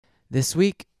This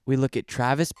week, we look at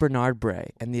Travis Bernard Bray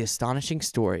and the astonishing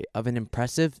story of an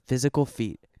impressive physical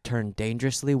feat turned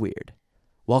dangerously weird.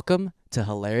 Welcome to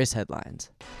Hilarious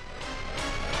Headlines.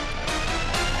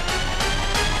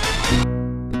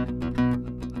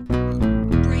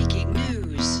 Breaking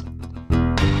news.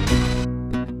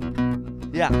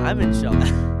 Yeah, I'm in shock.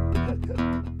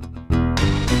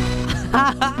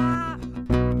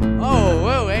 Oh,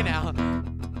 whoa, hey now.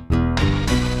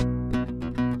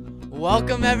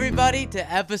 Welcome, everybody,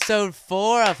 to episode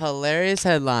 4 of Hilarious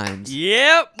Headlines.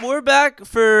 Yep, we're back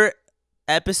for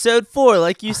episode 4,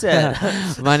 like you said.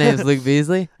 My name is Luke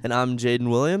Beasley. And I'm Jaden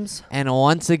Williams. And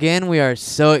once again, we are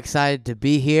so excited to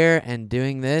be here and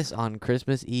doing this on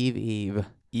Christmas Eve.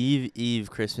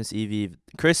 Christmas Eve.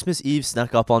 Christmas Eve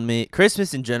snuck up on me.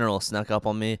 Christmas in general snuck up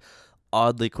on me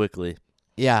oddly quickly.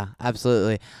 Yeah,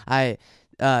 absolutely.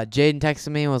 Jaden texted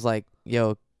me and was like,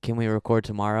 yo, can we record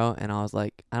tomorrow? And I was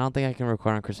like, I don't think I can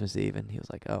record on Christmas Eve. And he was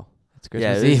like, oh, it's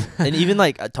Christmas Eve. And even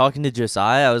like talking to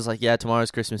Josiah, I was like, yeah, tomorrow's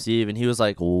Christmas Eve. And he was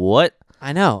like, what?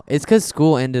 I know. It's because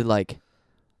school ended like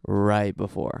right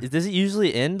before. Does it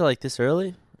usually end like this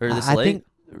early or this I late? think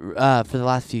for the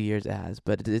last few years it has,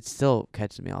 but it still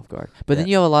catches me off guard. But then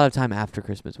Yeah. you have a lot of time after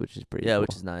Christmas, which is pretty cool.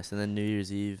 Which is nice. And then New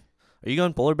Year's Eve. Are you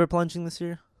going polar bear plunging this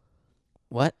year?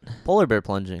 What? Polar bear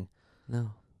plunging. No.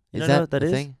 You Is don't that know what that the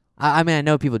is? thing? I mean, I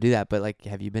know people do that, but like,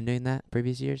 have you been doing that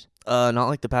previous years? Not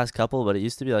like the past couple, but it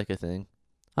used to be like a thing.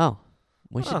 Oh,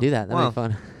 we should Oh, do that. That'd wow. be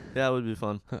fun. Yeah, it would be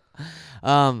fun.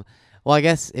 Well, I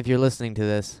guess if you're listening to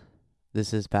this,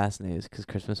 this is past news because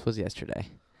Christmas was yesterday.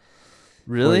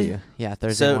 For Really? you. Yeah,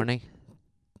 Thursday morning.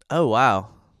 Oh, wow.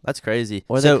 That's crazy.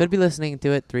 Or So, they could be listening to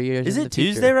it 3 years is in it the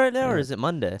future. Tuesday right now or Yeah. is it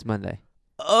Monday? It's Monday.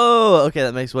 Oh, okay.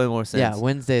 That makes way more sense. Yeah,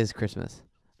 Wednesday is Christmas.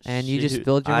 And you just Shoot,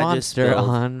 spilled your I just monster spilled.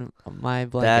 on my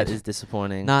blanket. That is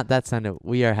disappointing. Not that sounded.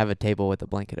 We have a table with a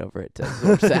blanket over it to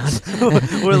absorb sound.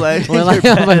 We're laying We're in laying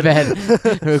your on my bed.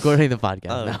 bed recording the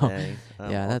podcast. Oh, No. dang.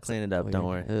 Yeah, I'll that's clean it up. Don't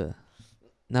worry. weird. Ugh.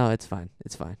 No, it's fine.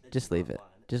 It's fine. Just leave it.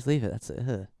 Just leave it. That's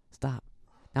it. Stop.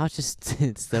 Now it's just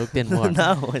it's soaked in more.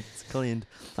 No, it's cleaned.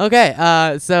 Okay.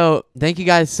 So thank you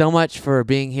guys so much for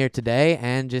being here today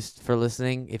and just for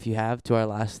listening. If you have to our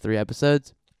last 3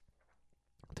 episodes.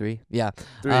 3. Yeah.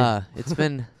 3. It's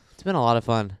been a lot of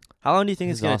fun. How long do you think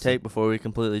this it's is going to awesome. take before we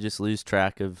completely just lose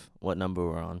track of what number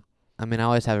we're on? I mean, I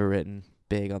always have it written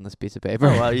big on this piece of paper.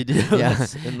 Oh, wow, you do? Yeah.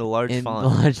 That's in the large in font.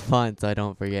 large font, so I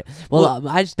don't forget. Well,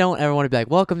 I just don't ever want to be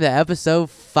like, welcome to episode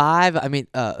 5. I mean,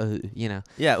 you know.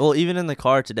 Yeah, well, even in the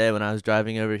car today when I was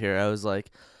driving over here, I was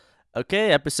like,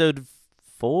 okay, episode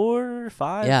 4,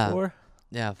 5, Yeah. 4?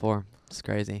 Yeah, 4. It's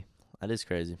crazy. That is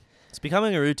crazy. It's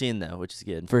becoming a routine, though, which is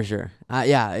good. For sure.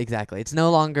 Yeah, exactly. It's no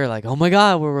longer like, oh my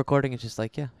God, we're recording. It's just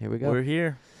like, yeah, here we go. We're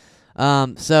here.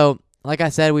 So, like I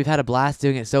said, we've had a blast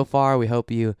doing it so far. We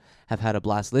hope you have had a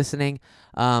blast listening.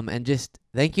 And just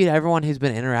thank you to everyone who's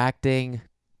been interacting,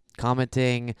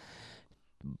 commenting,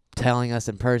 telling us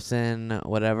in person,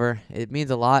 whatever. It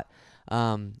means a lot.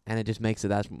 And it just makes it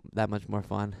that much more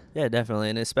fun. Yeah, definitely.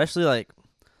 And especially, like,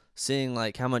 seeing,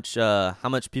 like, how much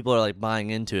people are, like, buying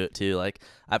into it, too. Like,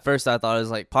 at first I thought it was,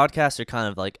 like, podcasts are kind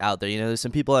of, like, out there. You know, there's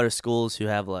some people out of schools who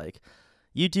have, like,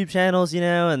 YouTube channels, you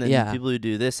know, and then Yeah. people who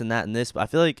do this and that and this. But I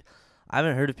feel like I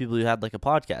haven't heard of people who had, like, a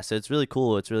podcast. So it's really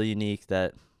cool. It's really unique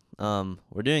that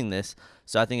we're doing this.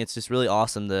 So I think it's just really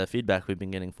awesome, the feedback we've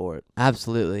been getting for it.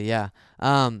 Absolutely, yeah.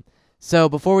 So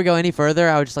before we go any further,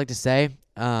 I would just like to say,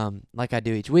 like I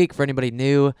do each week, for anybody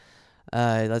new,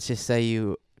 let's just say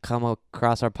you come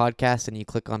across our podcast and you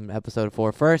click on episode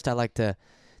 4 first. I'd like to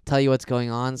tell you what's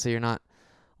going on so you're not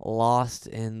lost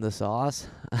in the sauce.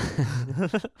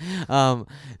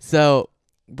 So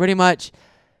pretty much,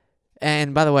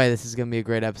 and by the way, this is going to be a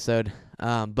great episode,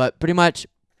 but pretty much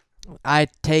I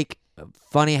take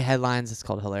funny headlines, it's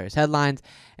called Hilarious Headlines,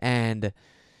 and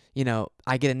you know,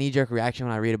 I get a knee-jerk reaction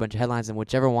when I read a bunch of headlines, and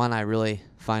whichever one I really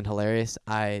find hilarious,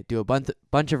 I do a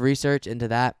bunch of research into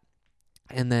that,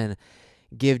 and then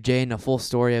give Jaden a full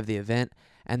story of the event,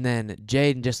 and then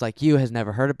Jaden, just like you, has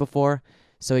never heard it before,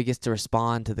 so he gets to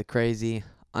respond to the crazy,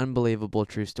 unbelievable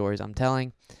true stories I'm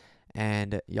telling,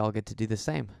 and y'all get to do the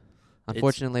same.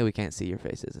 Unfortunately, we can't see your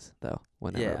faces, though.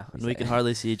 Yeah, and we can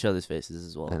hardly see each other's faces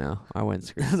as well. I know, our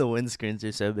windscreen. The windscreens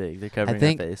are so big. They're covering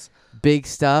think our face. Big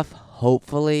stuff,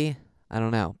 hopefully. I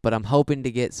don't know, but I'm hoping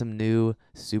to get some new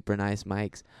super nice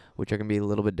mics, which are going to be a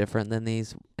little bit different than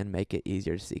these and make it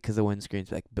easier to see because the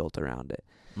windscreen's like built around it,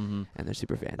 Mm-hmm. and they're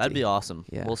super fancy. That'd be awesome.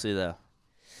 Yeah. We'll see, though.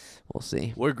 We'll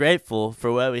see. We're grateful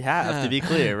for what we have, to be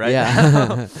clear, right? Yeah.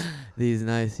 now. These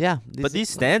nice. Yeah. But these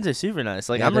stands are super nice.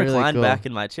 Like, Yeah, I'm they're really reclined cool. back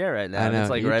in my chair right now. I And know. it's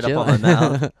like You're right chill. up on my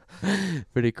mouth.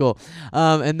 Pretty cool.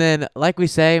 And then, like we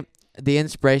say, the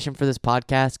inspiration for this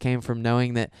podcast came from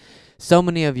knowing that so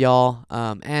many of y'all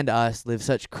and us live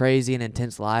such crazy and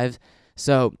intense lives.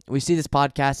 So we see this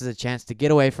podcast as a chance to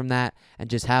get away from that and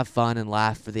just have fun and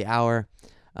laugh for the hour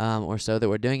or so that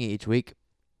we're doing it each week.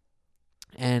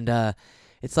 And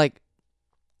it's like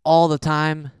all the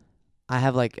time I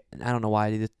have like, I don't know why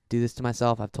I do this to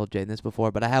myself. I've told Jaden this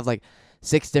before, but I have like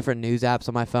 6 different news apps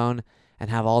on my phone and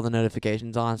have all the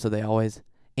notifications on, so they always,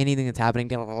 anything that's happening,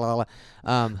 What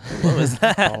was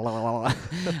that?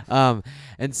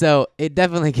 And so it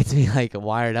definitely gets me like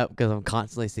wired up because I'm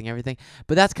constantly seeing everything.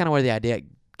 But that's kind of where the idea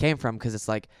came from, because it's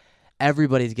like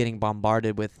everybody's getting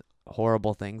bombarded with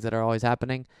horrible things that are always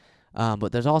happening.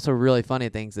 But there's also really funny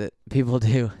things that people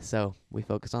do, so we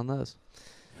focus on those.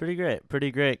 Pretty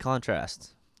great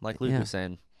contrast, like Luke was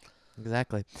saying.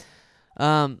 Exactly.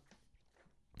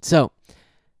 So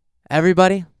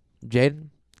everybody, Jaden,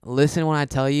 listen when I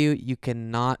tell you, you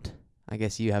cannot, I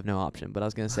guess you have no option, but I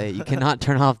was going to say you cannot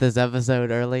turn off this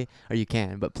episode early, or you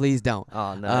can, but please don't.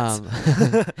 Oh, nuts.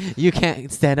 You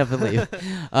can't stand up and leave,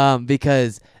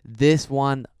 because this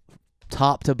one,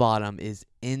 top to bottom, is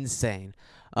insane.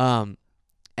 And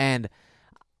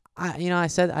I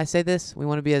say this, we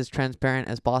want to be as transparent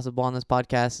as possible on this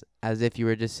podcast, as if you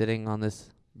were just sitting on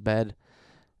this bed.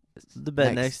 The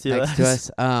bed next to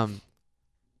us.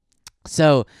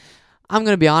 So I'm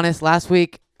going to be honest, last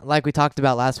week, like we talked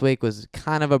about last week, was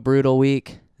kind of a brutal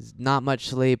week. Not much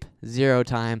sleep, 0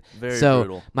 time. Very so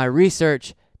brutal. My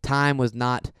research time was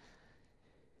not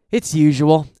its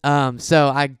usual.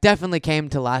 So I definitely came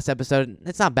to last episode.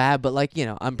 It's not bad, but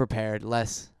unprepared,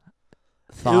 less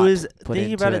thought. It was, put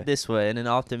thinking into about it this way, in an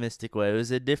optimistic way, it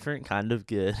was a different kind of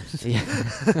good.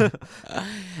 Yeah.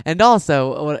 And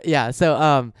also,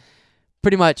 so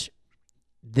pretty much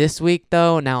this week,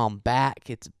 though, now I'm back.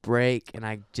 It's break, and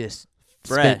I just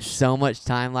spent so much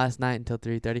time last night until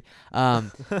 3:30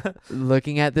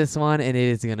 looking at this one, and it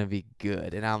is going to be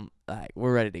good. And I'm like,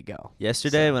 we're ready to go.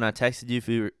 Yesterday, when I texted you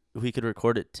if we could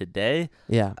record it today,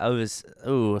 yeah, I was,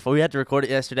 if we had to record it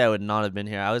yesterday, I would not have been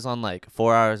here. I was on like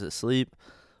 4 hours of sleep,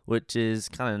 which is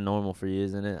kind of normal for you,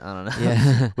 isn't it? I don't know.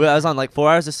 Yeah. Well, I was on like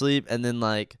 4 hours of sleep, and then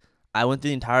like I went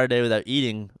the entire day without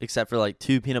eating except for like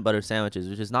 2 peanut butter sandwiches,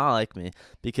 which is not like me,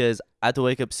 because I had to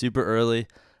wake up super early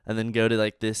and then go to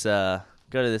like this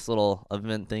little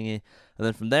event thingy, and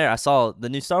then from there I saw the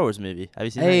new Star Wars movie. Have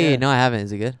you seen that yet? No, I haven't.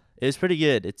 Is it good? It was pretty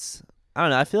good. I don't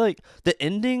know. I feel like the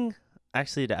ending.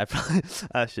 Actually, I probably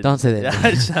I should. Don't say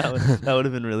that. That would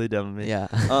have been really dumb of me. Yeah.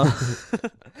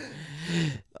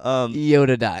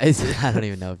 Yoda dies. I don't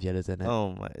even know if Yoda's in it.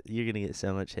 Oh my! You're gonna get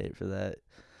so much hate for that.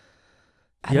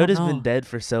 I don't Yoda's know. been dead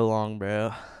for so long,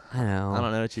 bro. I know. I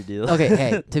don't know what you do. Okay,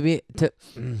 hey, to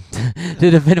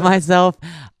defend myself,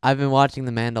 I've been watching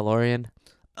The Mandalorian.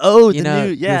 Oh, this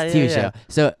TV show.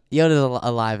 So Yoda's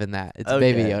alive in that. It's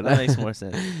Baby Yoda. That makes more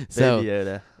sense. So, Baby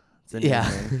Yoda. It's a new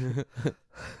name.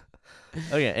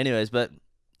 Okay. Anyways, but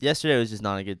yesterday was just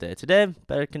not a good day. Today,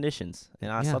 better conditions.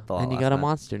 I slept a lot. And you got a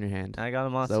monster in your hand. I got a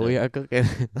monster. So we are cooking.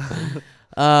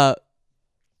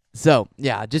 So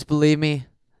yeah, just believe me.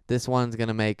 This one's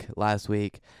gonna make last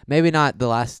week. Maybe not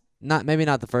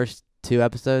the first 2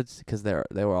 episodes, because they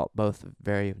were all both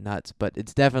very nuts. But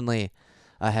it's definitely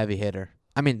a heavy hitter.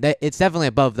 I mean, it's definitely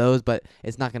above those, but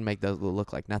it's not gonna make those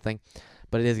look like nothing.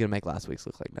 But it is gonna make last week's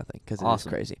look like nothing, because it is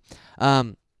crazy.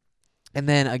 And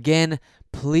then again,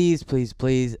 please, please,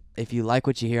 please, if you like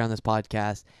what you hear on this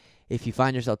podcast, if you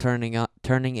find yourself turning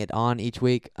it on each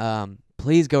week,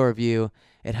 please go review.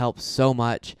 It helps so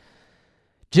much.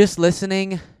 Just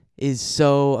listening is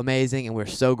so amazing, and we're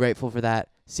so grateful for that.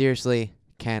 Seriously,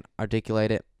 can't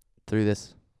articulate it through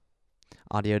this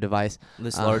audio device.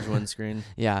 This large windscreen.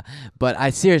 Yeah, but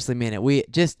I seriously mean it.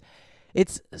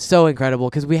 It's so incredible,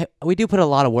 because we do put a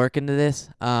lot of work into this,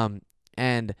 and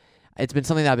it's been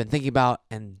something that I've been thinking about,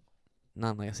 and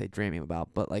not like I say dreaming about,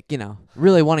 but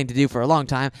really wanting to do for a long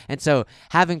time. And so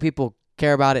having people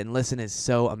care about it and listen is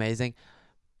so amazing.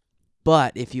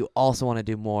 But if you also want to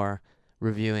do more,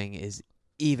 reviewing is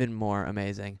even more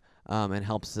amazing, and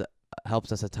helps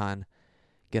us a ton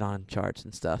get on charts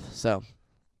and stuff. So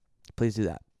please do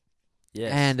that.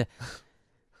 Yes. And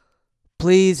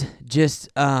please just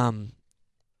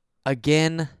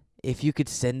again, if you could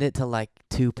send it to like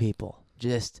 2 people,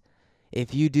 just.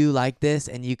 If you do like this,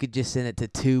 and you could just send it to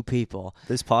 2 people.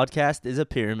 This podcast is a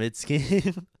pyramid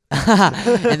scheme.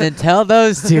 And then tell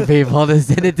those 2 people to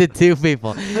send it to 2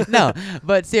 people. No,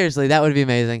 but seriously, that would be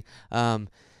amazing.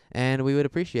 And we would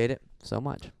appreciate it so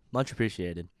much. Much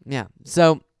appreciated. Yeah.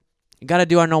 So, got to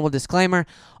do our normal disclaimer.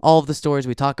 All of the stories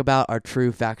we talk about are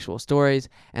true factual stories,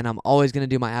 and I'm always going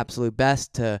to do my absolute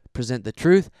best to present the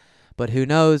truth. But who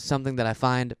knows? Something that I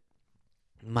find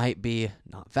might be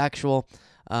not factual.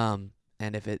 And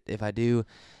if I do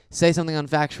say something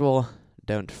unfactual,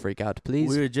 don't freak out, please.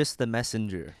 We're just the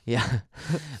messenger. Yeah.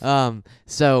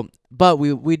 But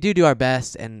we do our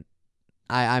best, and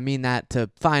I mean that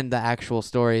to find the actual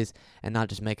stories and not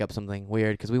just make up something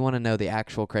weird, because we want to know the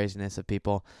actual craziness of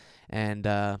people and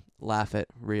laugh at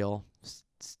real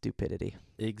stupidity.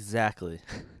 Exactly.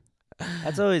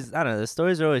 That's always, I don't know, the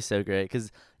stories are always so great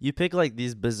because you pick like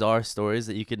these bizarre stories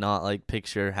that you could not like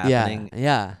picture happening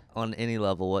Yeah. on any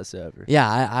level whatsoever.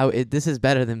 Yeah, this is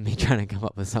better than me trying to come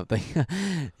up with something,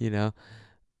 you know.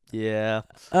 Yeah.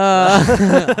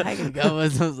 I can come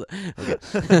with some.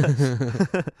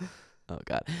 Okay. Oh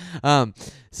God.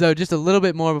 So just a little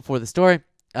bit more before the story.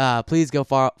 Please go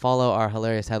follow our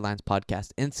Hilarious Headlines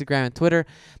podcast Instagram and Twitter.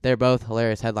 They're both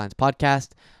Hilarious Headlines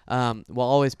podcast. We'll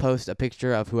always post a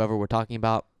picture of whoever we're talking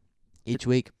about each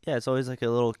week. Yeah, it's always like a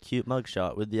little cute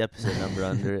mugshot with the episode number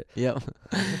under it. Yep.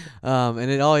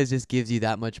 And it always just gives you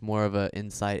that much more of an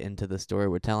insight into the story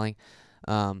we're telling.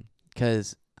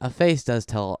 'Cause a face does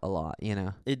tell a lot, you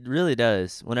know. It really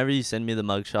does. Whenever you send me the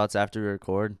mugshots after we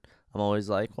record, I'm always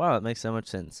like, wow, it makes so much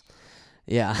sense.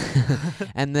 Yeah.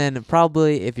 And then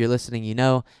probably if you're listening, you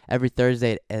know, every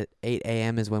Thursday at 8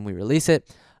 a.m. is when we release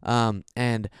it.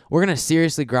 And we're going to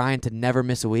seriously grind to never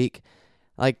miss a week.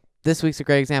 Like this week's a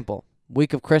great example.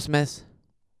 Week of Christmas.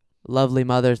 Lovely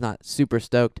mother's not super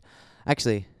stoked.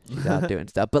 Actually, she's out doing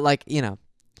stuff. But like, you know,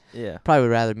 Yeah. probably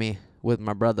would rather me with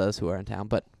my brothers who are in town.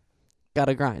 But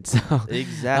gotta grind. So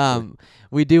Exactly.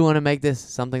 we do want to make this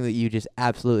something that you just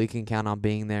absolutely can count on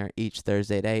being there each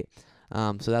Thursday at 8.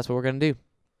 So that's what we're going to do.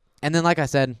 And then, like I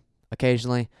said,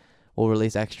 occasionally we'll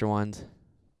release extra ones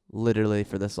literally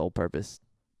for the sole purpose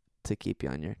to keep you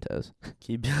on your toes.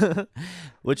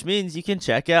 Which means you can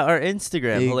check out our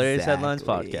Instagram, Hilarious Headlines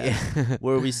Exactly. Podcast,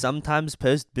 where we sometimes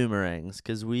post boomerangs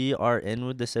because we are in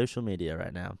with the social media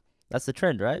right now. That's the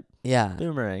trend, right? Yeah.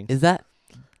 Boomerangs.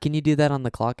 Can you do that on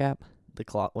the clock app? The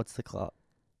clock. What's the clock?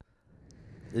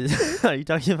 Are you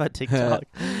talking about TikTok?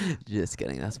 Just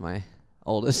kidding. That's my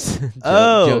oldest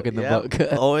joke in the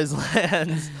book. Always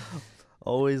lands.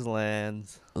 Always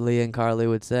lands. Leah and Carly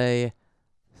would say,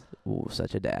 ooh,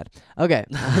 such a dad. Okay.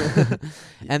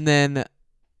 And then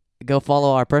go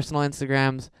follow our personal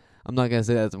Instagrams. I'm not going to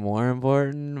say that's more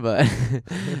important, but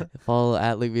follow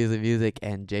at Luke Beasley Music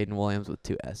and Jaden Williams with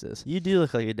 2 S's. You do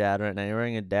look like a dad right now. You're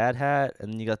wearing a dad hat,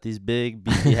 and you got these big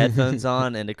beefy headphones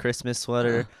on and a Christmas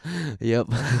sweater. Yep.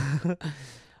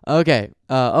 Okay.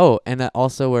 And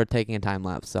also we're taking a time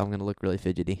lapse, so I'm going to look really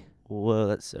fidgety. Whoa,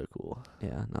 that's so cool.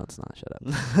 Yeah, no, it's not. Shut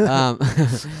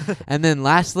up. And then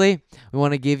lastly, we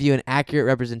want to give you an accurate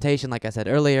representation, like I said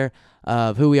earlier,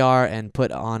 of who we are and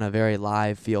put on a very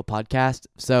live feel podcast.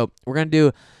 So we're going to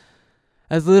do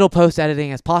as little post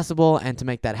editing as possible. And to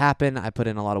make that happen, I put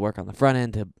in a lot of work on the front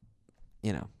end to,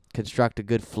 you know, construct a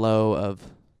good flow of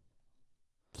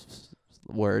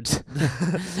words.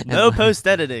 No post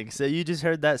editing. So you just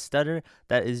heard that stutter.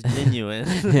 That is genuine.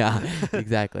 Yeah,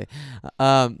 exactly.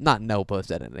 Not no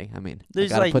post editing. I mean,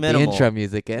 There's I gotta like put minimal. the intro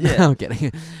music in. Yeah. I'm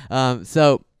kidding.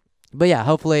 But yeah,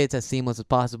 hopefully it's as seamless as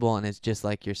possible, and it's just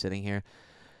like you're sitting here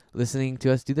listening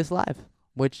to us do this live,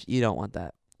 which you don't want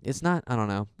that. It's not. I don't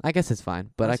know. I guess it's fine,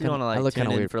 but Unless you want to I like look tune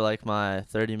kind of in weird. for like my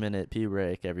 30-minute pee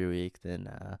break every week, then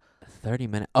 30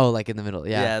 minutes. Oh, like in the middle.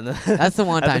 Yeah. That's the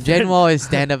one at the time. Jaden third- will always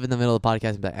stand up in the middle of the podcast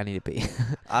and be like, I need to pee.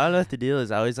 I don't know what the deal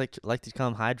is. I always like to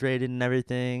come hydrated and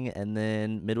everything, and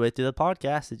then midway through the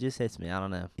podcast, it just hits me. I don't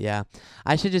know. Yeah.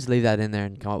 I should just leave that in there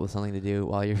and come up with something to do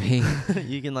while you're peeing.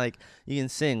 you can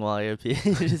sing while you're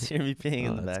peeing. You just hear me peeing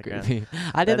in the that's background. creepy.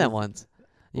 I did That that is- once.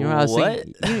 You remember I was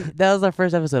What? singing? That was our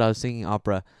first episode. I was singing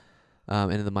opera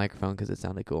into the microphone because it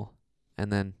sounded cool. And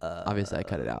then, obviously, I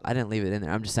cut it out. I didn't leave it in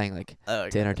there. I'm just saying, like,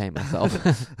 to entertain myself.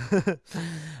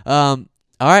 All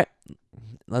right.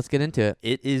 Let's get into it.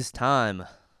 It is time.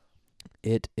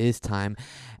 It is time.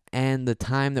 And the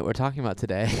time that we're talking about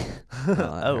today.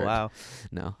 Oh, wow.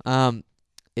 No.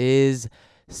 Is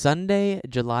Sunday,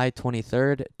 July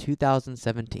 23rd,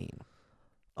 2017.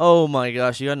 Oh, my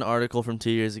gosh. You got an article from 2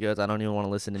 years ago that I don't even want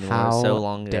to listen anymore. How It's so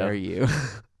long ago. dare you?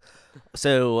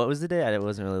 So, what was the day? I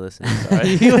wasn't really listening.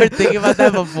 Sorry. You were thinking about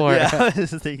that before. Yeah, I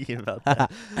was thinking about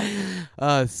that.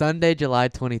 Sunday, July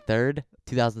 23rd,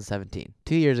 2017.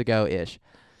 2 years ago-ish.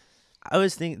 I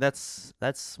was thinking that's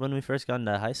when we first got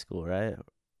into high school, right?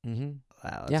 Mm-hmm.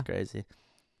 Wow, that's Yeah. crazy.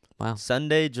 Wow.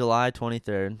 Sunday, July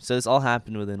 23rd. So this all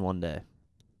happened within one day.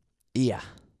 Yeah.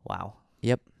 Wow.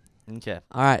 Yep. Okay.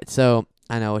 All right, so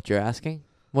I know what you're asking.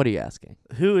 What are you asking?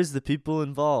 Who is the people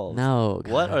involved? No.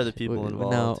 What are gosh. the people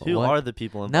involved? No. Who what? are the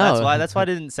people involved? No. That's why it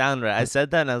didn't sound right. I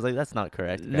said that and I was like, that's not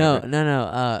correct. No.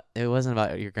 grammar. It wasn't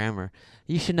about your grammar.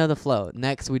 You should know the flow.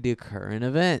 Next, we do current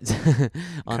events.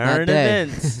 On that Current day.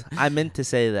 events. I meant to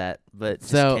say that, but it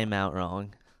So- just came out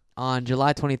wrong. On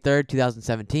July 23rd,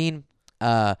 2017,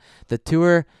 the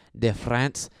Tour de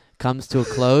France comes to a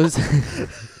close.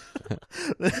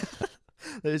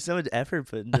 There's so much effort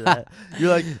put into that. You're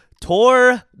like,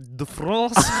 Tour de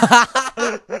France?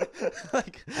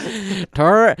 Like,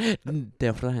 Tour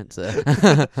de France.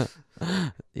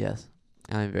 Yes,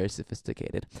 I'm very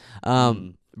sophisticated.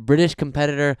 British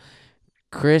competitor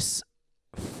Chris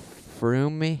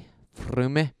Froome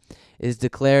is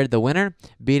declared the winner,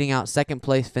 beating out second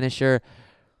place finisher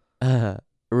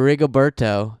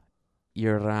Rigoberto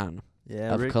Urán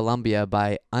yeah, of Colombia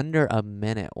by under a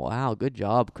minute. Wow, good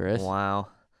job, Chris. Wow.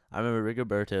 I remember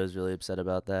Rigoberto was really upset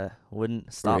about that.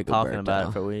 Wouldn't stop talking about it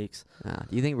Rigoberto. for weeks.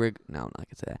 Do you think No, I'm not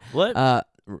gonna say that. What?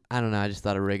 I don't know. I just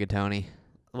thought of rigatoni,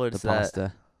 What's the that?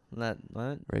 pasta. That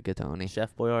what? Rigatoni.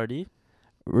 Chef Boyardee?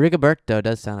 Rigoberto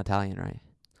does sound Italian, right?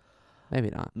 Maybe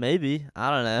not. Maybe.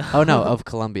 I don't know. Oh no, of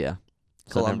Colombia.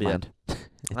 So never Colombia. mind. I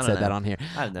It don't said that know. on here.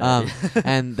 I have no Um, idea.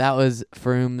 And that was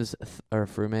Froome's or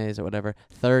whatever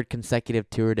third consecutive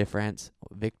Tour de France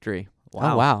victory.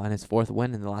 Wow. Oh wow, and his fourth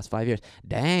win in the last 5 years.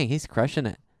 Dang, he's crushing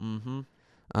it. Mm-hmm.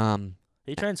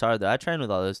 He trains hard though. I train with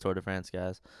all those Tour de France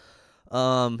guys.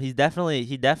 He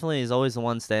definitely is always the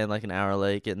one staying like an hour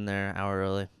late, getting there an hour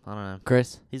early. I don't know.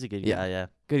 Chris, He's a good Yeah. guy. Yeah.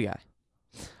 good guy,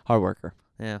 hard worker.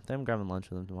 Yeah. I'm grabbing lunch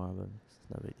with him tomorrow, but it's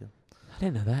no big deal. I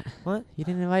didn't know that. What? You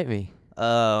didn't invite me.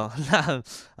 Oh.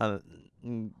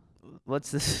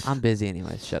 What's this? I'm busy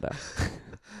anyways. Shut up.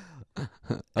 Okay.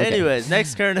 Anyways,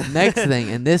 next current. Next thing,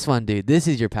 and this one, dude, this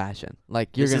is your passion.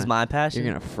 Like you're This gonna, is my passion.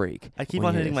 you're gonna freak. I keep when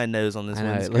on you hear hitting this. my nose on this I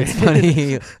know, one. it looks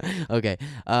funny. Okay.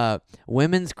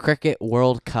 Women's Cricket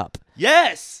World Cup.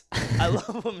 Yes, I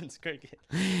love women's cricket.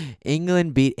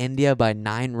 England beat India by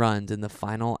 9 runs in the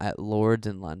final at Lord's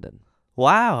in London.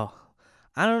 Wow,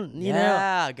 I don't. You know,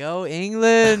 yeah, go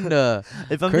England.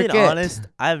 if I'm cricket. being honest,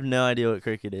 I have no idea what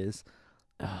cricket is.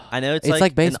 I know it's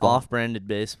like an baseball. off-branded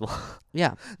baseball.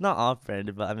 Yeah, Not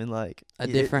off-branded, but I mean like A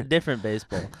different- different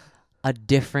baseball. a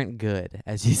different good,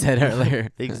 as you said earlier.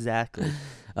 Exactly.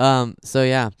 So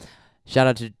yeah, shout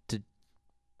out to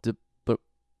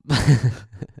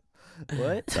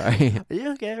What? Sorry. Are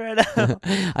you okay right now?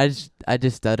 I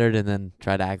just stuttered and then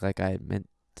tried to act like I meant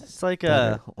It's like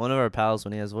Better. one of our pals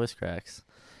when he has voice cracks.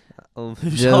 Who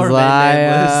just shall remain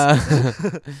like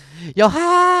nameless. you'll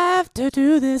have to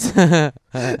do this.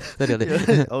 Literally.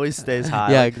 He always stays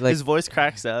high. Yeah, like, like- his voice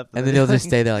cracks up, And then he'll just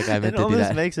stay there like I meant it to do almost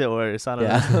that. makes it worse. I don't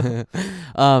know.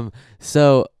 Yeah.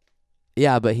 So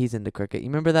yeah, but he's into cricket. You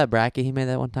remember that bracket he made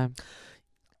that one time?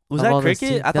 Was Of that all those cricket?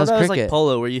 teams- I that thought was that was like cricket.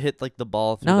 polo, where you hit like the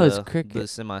ball through No, it's the cricket.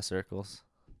 semicircles.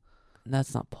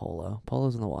 That's not polo.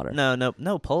 Polo's in the water.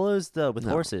 No. Polo's the with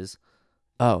No. horses.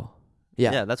 Oh.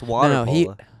 Yeah. that's water no, polo.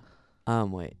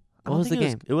 Wait. I What don't was the think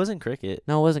game? It wasn't cricket.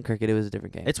 No, it wasn't cricket. It was a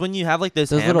different game. It's when you have like those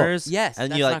Those little- hammers. yes,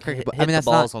 and that's you not like cricket, hit, but- I hit mean, the that's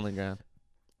not- balls on the ground.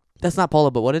 That's not polo,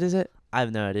 but what is it? I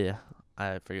have no idea.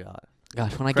 I forgot.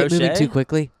 Gosh, when I get moving Crochet? too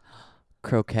quickly,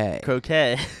 croquet.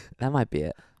 Croquet, That might be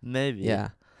it. maybe. Yeah.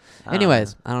 I don't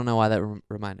Anyways, I don't know why that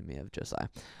reminded me of Josiah.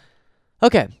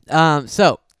 Okay.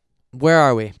 So where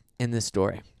are we in this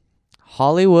story?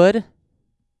 Hollywood,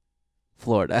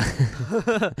 Florida.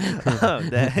 know. Oh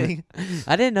dang!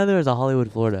 I didn't know there was a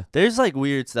Hollywood, Florida. There's like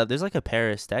weird stuff. There's like a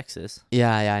Paris, Texas.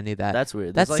 Yeah, I knew that. That's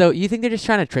weird. That's There's, so. like, You think they're just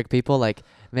trying to trick people? Like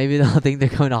maybe they'll think they're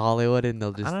going to Hollywood and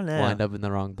they'll just don't know. wind up in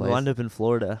the wrong place. wind up in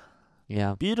Florida.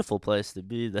 Yeah, Beautiful place to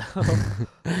be though.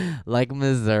 like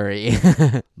Missouri.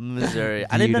 Missouri.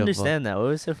 I didn't Beautiful. understand that. What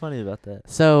was so funny about that?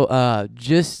 So,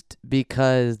 just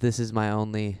because this is my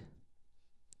only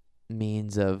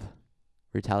means of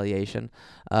retaliation,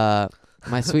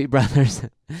 my sweet brothers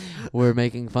were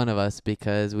making fun of us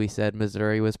because we said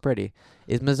Missouri was pretty.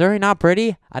 Is Missouri not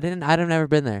pretty? I've never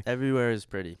been there. Everywhere is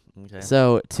pretty. Okay.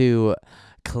 So to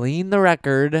clean the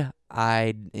record,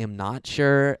 I am not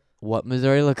sure what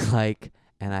Missouri looks like,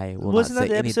 and I will Wasn't not that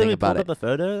say the episode anything we about pulled it. up a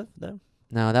photo though?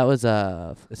 No, that was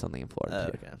something in Florida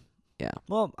too. Okay. Yeah.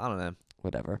 Well, I don't know.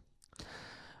 Whatever.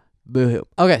 Boo-hoo.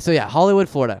 Okay, so yeah, Hollywood,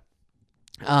 Florida.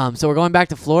 So we're going back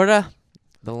to Florida,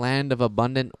 the land of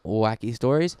abundant wacky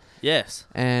stories Yes.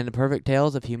 and perfect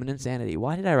tales of human insanity.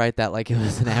 Why did I write that like it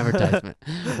was an advertisement?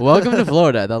 Welcome to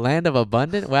Florida, the land of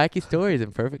abundant wacky stories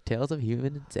and perfect tales of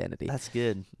human insanity. That's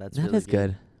good. That's That really is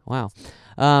good. Wow.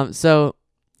 So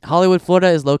Hollywood, Florida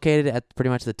is located at pretty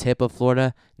much the tip of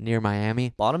Florida near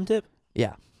Miami. Bottom tip?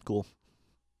 Yeah. Cool.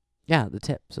 Yeah, the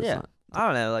tip. So Yeah. it's I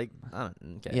don't know. Like, I don't.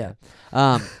 Okay. Yeah.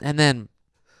 And then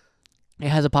it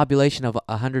has a population of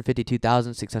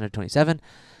 152,627.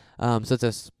 So it's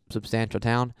a substantial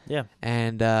town. Yeah.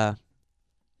 And I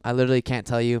literally can't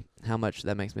tell you how much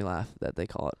that makes me laugh that they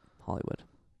call it Hollywood.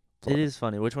 It is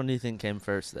funny. Which one do you think came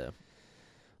first, though?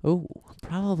 Oh,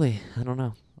 probably. I don't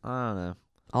know. I don't know.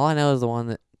 All I know is the one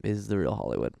that is the real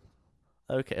Hollywood.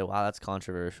 Okay, wow, that's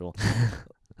controversial.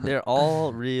 They're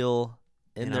all real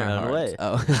in their our own way.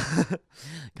 Oh.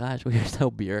 Gosh, we are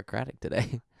so bureaucratic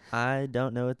today. I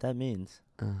don't know what that means.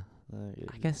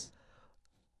 I guess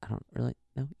I don't really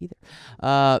know either.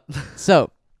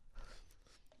 So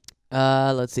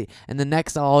let's see. And the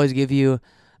next I'll always give you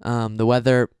the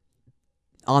weather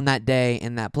on that day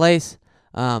in that place.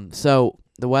 So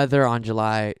the weather on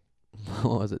July,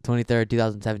 what was it, 23rd,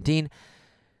 2017,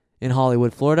 in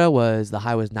Hollywood, Florida, the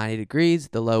high was 90 degrees,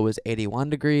 the low was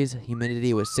 81 degrees,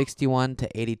 humidity was 61 to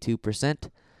 82%,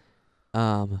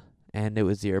 and it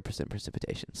was 0%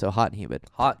 precipitation. So hot and humid.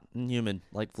 Hot and humid,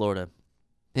 like Florida.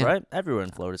 Yeah. Right? Everywhere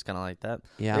in Florida's kind of like that.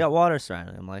 Yeah. They got water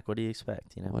surrounding them. Like, what do you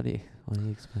expect? You know. What do you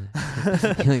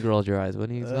expect? You like rolled your eyes. What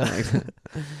do you expect?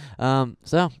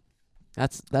 So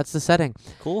that's the setting.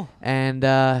 Cool. And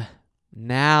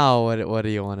now what do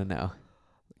you want to know?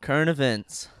 Current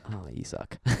events. Oh, you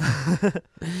suck.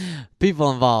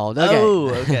 People involved. Okay. Oh,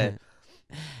 okay.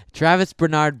 Travis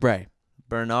Bernard Bray.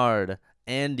 Bernard.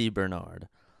 Andy Bernard.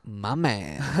 My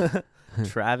man.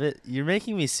 Travis, you're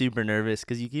making me super nervous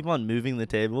because you keep on moving the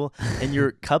table and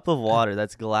your cup of water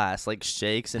that's glass like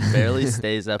shakes and barely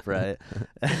stays upright.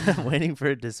 I'm waiting for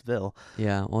it to spill.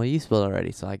 Yeah, well, you spilled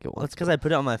already, so I get one. Well, it's because I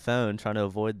put it on my phone trying to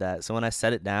avoid that. So when I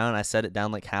set it down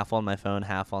like half on my phone,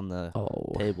 half on the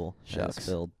table. And it shucks.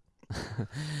 spilled.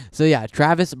 So yeah,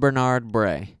 Travis Bernard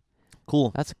Bray.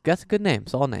 Cool. That's a good name,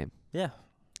 solid name. Yeah.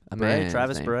 A Bray, man's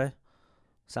Travis name. Bray.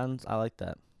 I like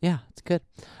that. Yeah, it's good.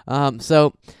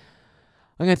 So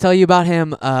I'm gonna tell you about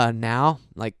him now,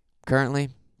 like currently,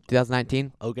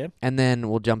 2019, Okay. and then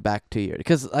we'll jump back 2 years.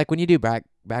 Because like when you do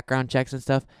background checks and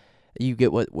stuff, you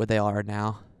get what they are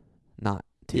now, not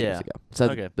 2 years ago. So,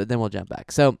 Okay. but then we'll jump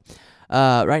back. So,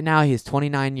 right now he's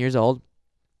 29 years old.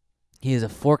 He is a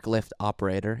forklift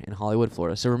operator in Hollywood,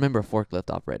 Florida. So remember, forklift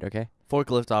operator, okay?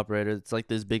 Forklift operator. It's like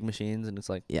those big machines, and it's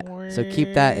like. Yeah. So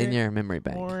keep that in your memory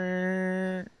bank.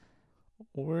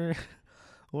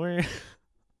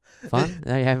 Fun?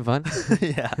 Are you having fun?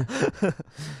 Yeah.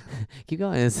 Keep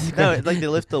going. It's No, great. it's like they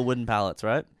lift the wooden pallets,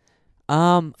 right?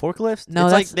 Forklift? No,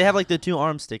 it's like that's- they have like the two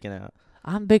arms sticking out.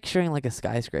 I'm picturing like a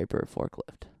skyscraper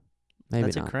forklift. Maybe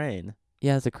That's not. a crane.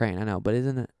 Yeah, it's a crane. I know, but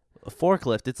isn't it? A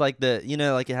forklift. It's like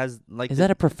like it has like. Is that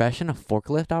a profession, a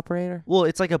forklift operator? Well,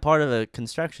 it's like a part of a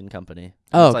construction company.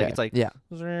 Oh, it's okay. It's like yeah.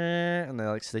 and they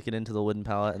like stick it into the wooden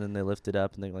pallet and then they lift it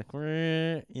up and they're like,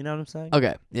 you know what I'm saying?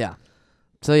 Okay. Yeah.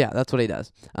 So yeah, that's what he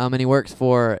does. And he works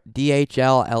for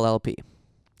DHL LLP.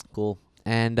 Cool.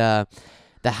 And the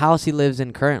house he lives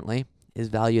in currently is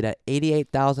valued at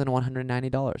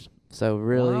 $88,190. So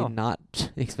really Wow.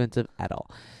 not expensive at all.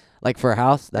 Like for a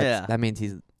house, Yeah. that means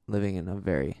he's living in a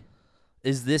very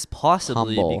Is this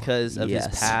possibly Humble, because of his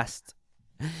yes. past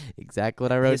exactly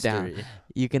what I wrote down. history?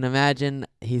 You can imagine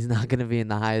he's not going to be in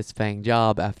the highest paying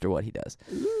job after what he does.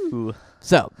 Ooh.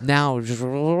 So now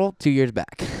 2 years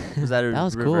back. Was that a That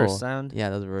was reverse cool. sound? Yeah,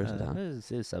 that was a reverse It sound. was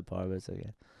subpar, but it's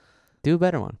okay. Do a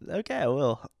better one. Okay, I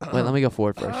will. Wait, let me go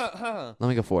forward first. Let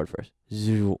me go forward first.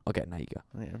 Zoo. Okay, now you go.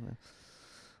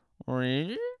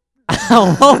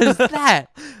 What was that?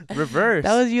 Reverse.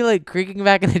 That was you like creaking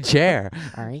back in a chair.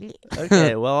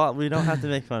 Okay, well, we don't have to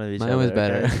make fun of each Mine other. was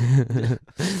better.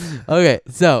 Okay? Okay,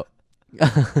 so.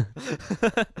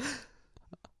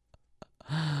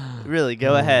 Really,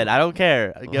 go ahead. I don't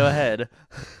care. Go ahead.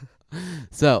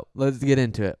 So let's get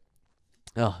into it.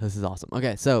 Oh, this is awesome.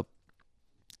 Okay, so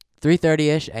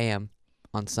 3:30ish a.m.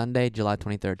 on Sunday, July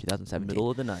 23rd, 2017. Middle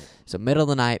of the night. So middle of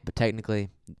the night, but technically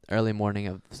early morning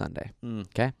of Sunday.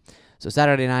 Mm. So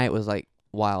Saturday night was like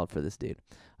wild for this dude,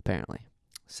 apparently.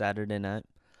 Saturday night.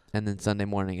 And then Sunday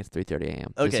morning is 3:30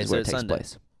 a.m. Okay, this is so where it it's takes Sunday.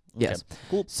 place. Okay. Yes.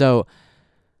 Cool. So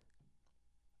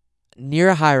near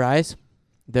a high rise,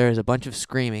 there is a bunch of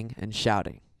screaming and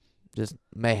shouting, just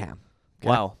mayhem. Okay?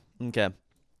 Wow. Okay.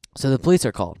 So the police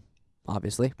are called,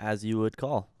 obviously. As you would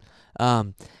call.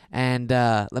 And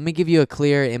let me give you a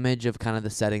clear image of kind of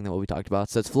the setting that what we talked about.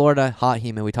 So it's Florida, hot,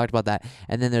 humid. We talked about that.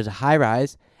 And then there's a high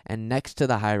rise, and next to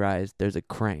the high rise, there's a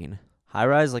crane. High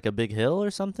rise like a big hill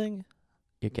or something?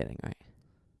 You're kidding, right?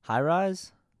 High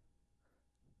rise?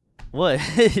 What?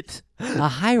 A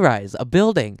high rise, a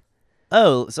building.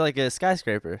 Oh, so like a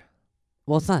skyscraper.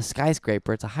 Well, it's not a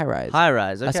skyscraper. It's a high rise. High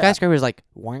rise. Okay. A skyscraper is like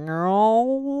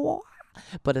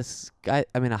But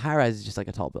a high rise is just like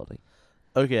a tall building.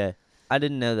 Okay. I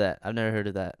didn't know that. I've never heard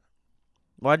of that.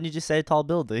 Why didn't you just say tall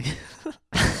building?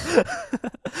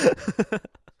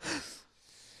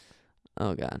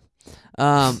 Oh God.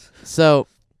 So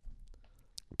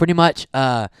pretty much,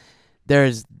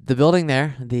 there's the building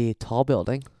there, the tall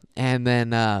building, and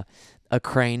then a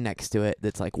crane next to it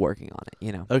that's like working on it.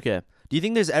 You know. Okay. Do you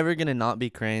think there's ever gonna not be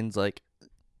cranes like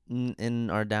in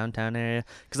our downtown area?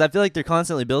 Because I feel like they're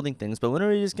constantly building things, but when are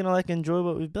we just gonna like enjoy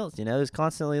what we've built? You know, there's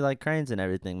constantly like cranes and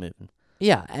everything moving.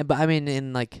 Yeah, but I mean,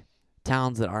 in like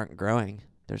towns that aren't growing,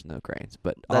 there's no cranes.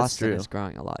 But That's Austin true. is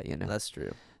growing a lot. You know. That's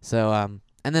true. So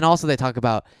and then also they talk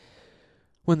about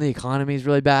when the economy is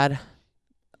really bad,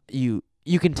 you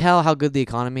can tell how good the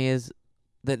economy is.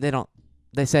 That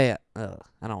they say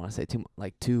I don't want to say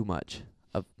too much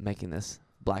of making this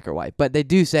black or white, but they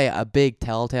do say a big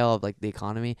telltale of like the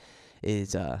economy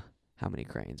is how many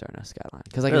cranes are in a skyline.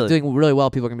 Because like Really? it's doing really well,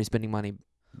 people are gonna be spending money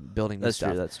building this That's stuff.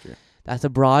 true. That's true. That's a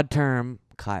broad term,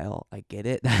 Kyle. I get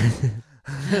it.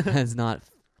 That's not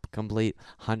complete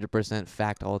 100%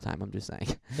 fact all the time. I'm just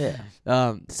saying. Yeah.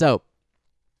 So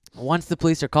once the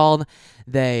police are called,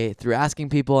 they, through asking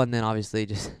people and then obviously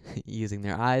just using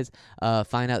their eyes,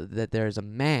 find out that there's a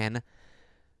man,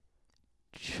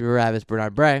 Travis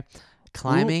Bernard Bray,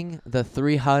 climbing the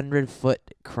 300-foot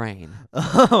crane.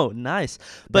 Oh, nice.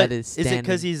 But that is it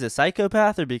because he's a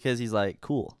psychopath or because he's like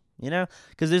cool? You know,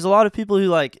 because there's a lot of people who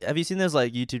like. Have you seen those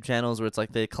like YouTube channels where it's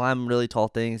like they climb really tall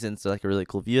things and it's like a really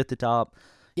cool view at the top?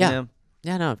 Yeah. You know?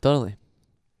 Yeah, no, totally.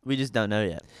 We just don't know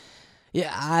yet.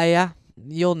 Yeah,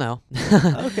 you'll know.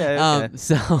 Okay.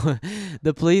 So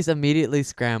the police immediately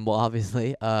scramble,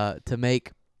 obviously, to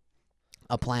make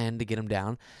a plan to get him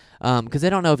down, because they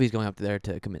don't know if he's going up there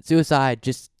to commit suicide,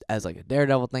 just as like a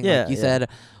daredevil thing, like you said,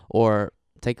 or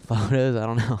take photos. I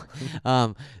don't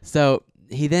know. So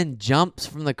he then jumps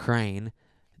from the crane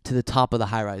to the top of the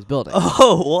high-rise building.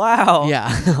 Oh wow. Yeah.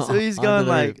 So he's Onto going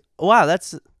the like, roof. wow.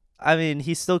 That's. I mean,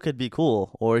 he still could be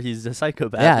cool, or he's a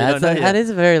psychopath. Yeah, that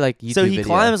is a very like YouTube So he video.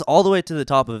 climbs all the way to the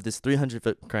top of this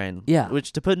 300-foot crane. Yeah.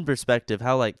 Which, to put in perspective,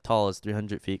 how like tall is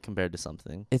 300 feet compared to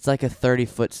something? It's like a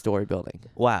 30-foot story building.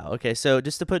 Wow. Okay. So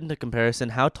just to put into comparison,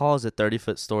 how tall is a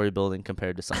 30-foot story building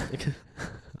compared to something?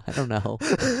 I don't know.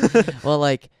 Well,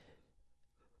 like,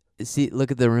 see,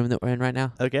 look at the room that we're in right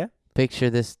now. Okay.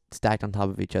 Picture this stacked on top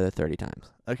of each other 30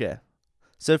 times. Okay.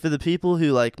 So for the people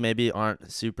who like maybe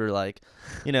aren't super like,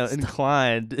 you know,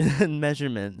 inclined in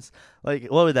measurements,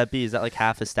 like what would that be? Is that like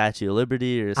half a Statue of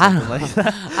Liberty or something like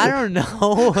that? I don't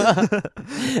know.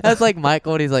 That's like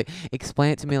Michael when he's like,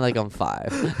 explain it to me like I'm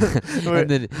 5. And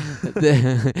then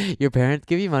your parents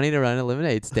give you money to run a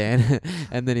lemonade stand.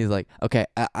 And then he's like, okay,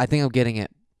 I think I'm getting it.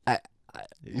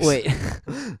 Wait.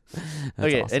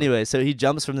 Okay, awesome. anyway, so he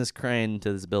jumps from this crane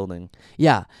to this building.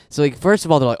 Yeah. So like first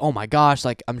of all they're like, oh my gosh,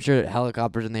 like I'm sure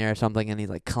helicopters in the air or something, and he's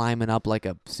like climbing up like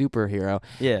a superhero.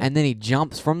 Yeah. And then he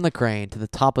jumps from the crane to the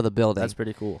top of the building. That's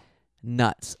pretty cool.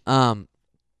 Nuts.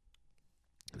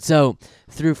 So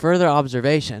through further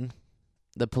observation,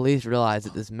 the police realize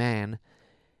that this man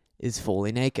is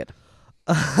fully naked.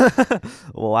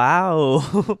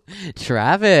 Wow.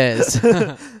 Travis.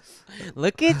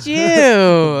 Look at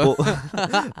you.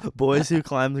 Boys who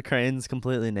climb the cranes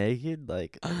completely naked,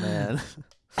 like, man.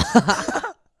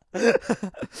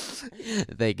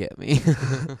 They get me.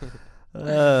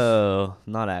 Oh,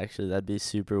 not actually. That'd be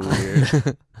super weird.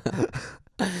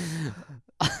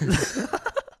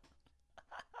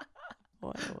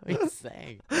 What are we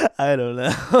saying? I don't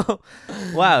know.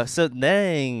 Wow. So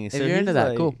dang. If So you're he's into that,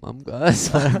 like, cool. I'm good.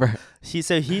 Whatever.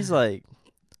 He's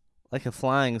like a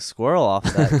flying squirrel off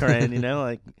that crane, you know,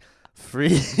 like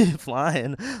free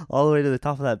flying all the way to the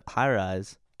top of that high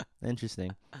rise.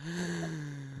 Interesting.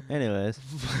 Anyways,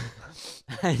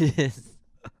 I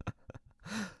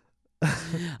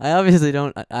obviously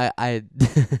don't. I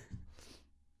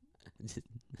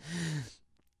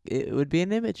it would be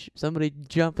an image. Somebody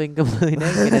jumping completely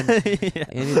naked and yeah.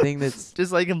 anything that's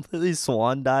Just like completely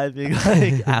swan diving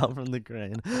like out from the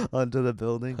crane onto the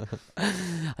building.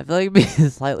 I feel like it'd be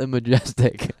slightly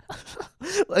majestic.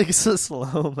 Like it's a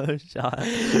slow-mo shot.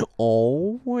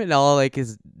 Oh, and all like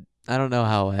his, I don't know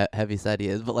how heavy set he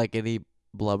is, but like any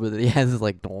blubber that he has is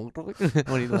like donk, donk,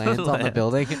 when he lands on the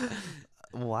building.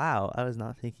 Wow, I was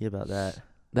not thinking about that.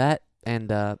 That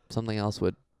and something else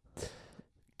would.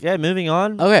 Yeah, moving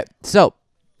on. Okay, so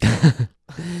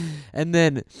and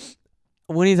then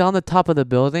when he's on the top of the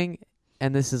building,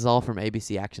 and this is all from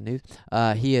ABC Action News,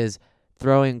 he is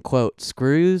throwing, quote,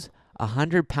 screws,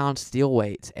 100-pound steel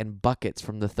weights, and buckets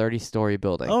from the 30-story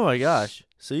building. Oh my gosh.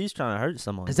 So he's trying to hurt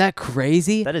someone. Is that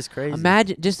crazy? That is crazy.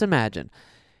 Just imagine.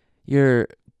 you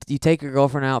take your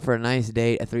girlfriend out for a nice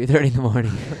date at 3:30 in the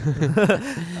morning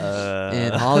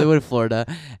in Hollywood, Florida,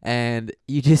 and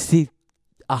you just see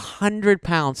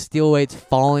 100-pound steel weights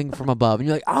falling from above, and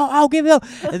you're like, "Oh, I'll give it."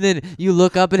 And then you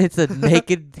look up, and it's a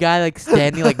naked guy like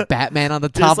standing like Batman on the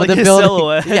top Just of the like a building.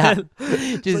 silhouette.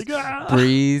 Yeah, just like, "Ah!"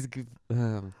 breeze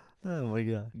Oh my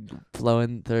god.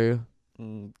 flowing through.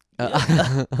 Mm,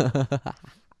 Uh,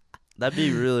 That'd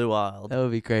be really wild. That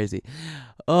would be crazy.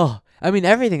 Oh, I mean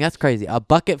everything. That's crazy. A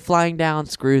bucket flying down,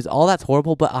 screws, all that's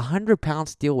horrible. But 100-pound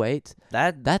steel weights,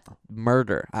 that's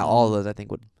murder. All of those, I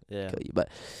think, would Yeah. kill you. But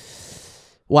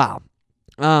wow.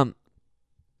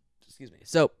 Excuse me.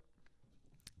 So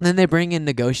then they bring in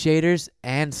negotiators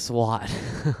and SWAT.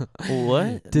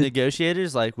 What?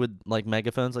 Negotiators like with like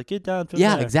megaphones, like get down.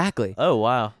 Yeah, there. exactly. Oh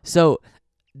wow. So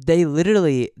they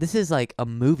literally, this is like a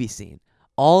movie scene.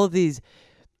 All of these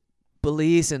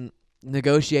police and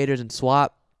negotiators and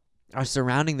SWAT are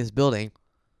surrounding this building,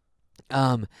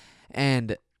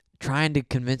 and trying to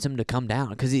convince him to come down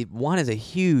because one is a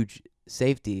huge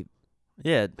safety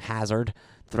Yeah. hazard,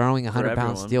 throwing 100-pound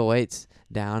everyone. steel weights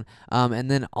down, and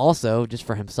then also just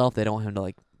for himself, they don't want him to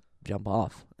like jump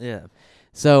off. Yeah.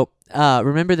 So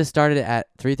remember, this started at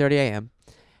 3:30 a.m.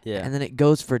 Yeah. and then it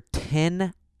goes for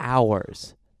 10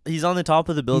 hours. He's on the top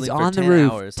of the building He's for on 10 the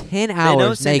roof, hours. 10 They don't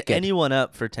hours send naked. anyone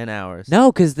up for 10 hours.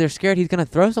 No, because they're scared he's gonna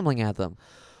throw something at them.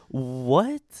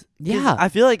 What? 'Cause Yeah. I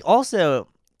feel like also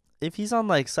if he's on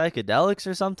like psychedelics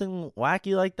or something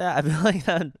wacky like that, I feel like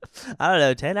that, I don't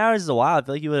know, 10 hours is a while. I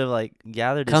feel like you would have like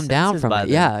gathered his Come down senses from by it.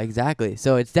 then. Yeah, exactly.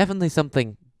 So it's definitely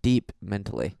something deep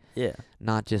mentally, Yeah.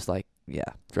 not just like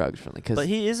drugs friendly. Cause But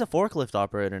he is a forklift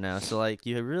operator now, so like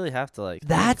you really have to like.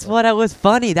 that's what I was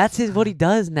funny. That's what he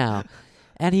does now.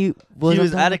 And he was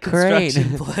was at on a crane.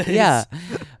 construction place. Yeah.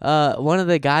 One of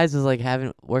the guys was like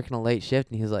working a late shift,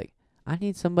 and he was like, "I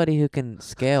need somebody who can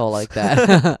scale like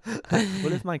that."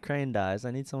 What if my crane dies?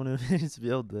 I need someone who needs to be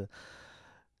able to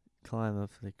climb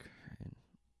up the crane.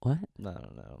 What? I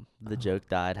don't know. The joke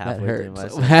died That halfway through my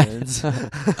hurts.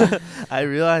 sentence. I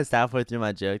realized halfway through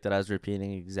my joke that I was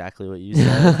repeating exactly what you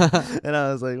said. And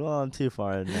I was like, well, I'm too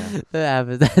far in now. That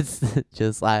happens. That's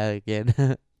just like again.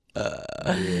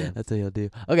 Yeah. That's what he'll do.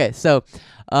 Okay, so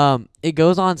it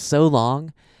goes on so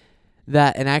long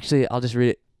that, and actually I'll just read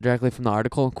it directly from the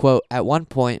article. Quote, at one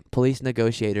point, police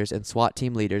negotiators and SWAT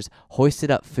team leaders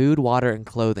hoisted up food, water, and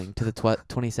clothing to the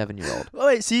 27-year-old. Oh,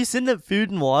 wait, so you send up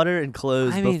food and water and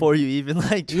clothes I mean, before you even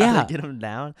like try yeah. to get them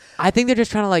down? I think they're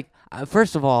just trying to like,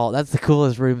 first of all, that's the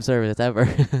coolest room service ever.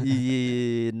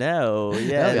 No. That'd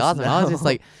Yeah. be awesome. I was just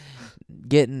like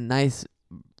getting nice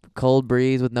cold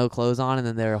breeze with no clothes on, and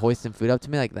then they're hoisting food up to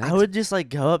me like that. I would just like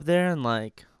go up there and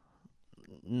like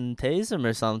tase him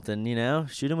or something, you know,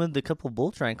 shoot him with a couple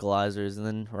bull tranquilizers and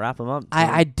then wrap him up.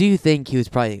 I do think he was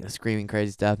probably screaming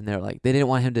crazy stuff, and they were like, they didn't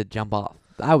want him to jump off.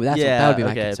 That would be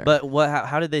my concern. But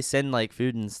how did they send like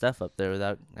food and stuff up there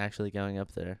without actually going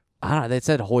up there? I don't know. They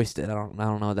said hoisted. I don't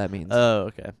know what that means. Oh,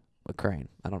 okay. A crane.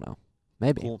 I don't know.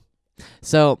 Maybe. Cool.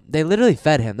 So they literally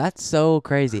fed him. That's so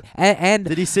crazy. And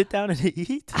Did he sit down and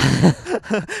eat?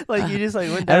 Like you just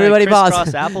like went down Everybody and pause.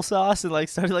 crisscross applesauce and like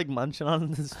started like munching on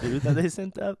this food that they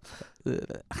sent up.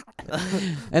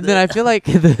 and then I feel like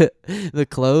the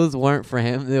clothes weren't for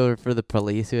him. They were for the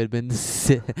police who had been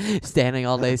standing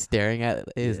all day staring at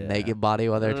his Yeah. naked body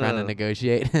while they're trying to Ugh.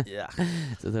 negotiate. Yeah.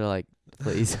 So they're like,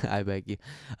 please, I beg you.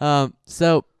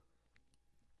 So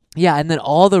yeah, and then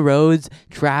all the roads,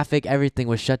 traffic, everything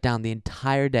was shut down the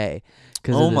entire day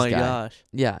because Oh of this my guy. gosh.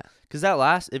 Yeah,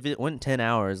 Because if it went 10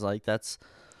 hours, like that's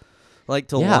like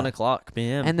till Yeah. 1 o'clock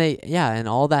p.m. and and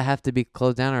all that have to be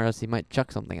closed down, or else he might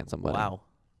chuck something at somebody. Wow.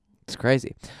 It's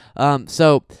crazy.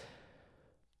 So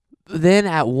then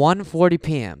at 1:40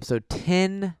 p.m., so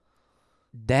 10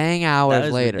 dang hours That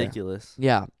is later. ridiculous.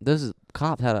 Yeah,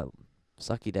 cops had a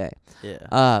sucky day.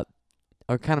 Yeah.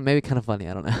 Or kind of funny.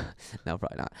 I don't know. No,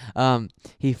 probably not.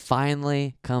 He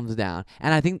finally comes down,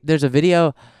 and I think there's a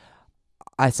video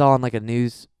I saw on like a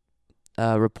news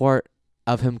report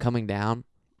of him coming down.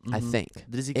 I Mhm. think.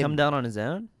 Does he come down on his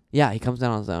own? Yeah, he comes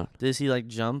down on his own. Does he like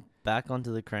jump back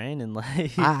onto the crane and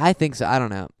like? I think so. I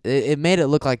don't know. It made it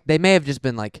look like they may have just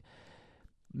been like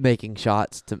making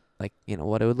shots to like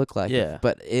what it would look like. Yeah.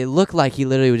 But it looked like he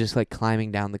literally was just like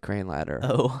climbing down the crane ladder.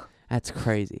 Oh. That's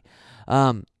crazy.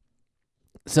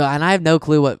 So, and I have no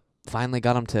clue what finally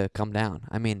got him to come down.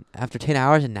 I mean, after 10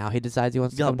 hours, and now he decides he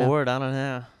wants to Got come down. bored. I don't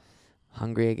know.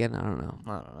 Hungry again? I don't know.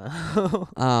 I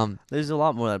don't know. There's a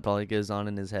lot more that probably goes on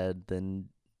in his head than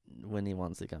when he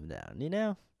wants to come down. You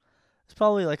know, It's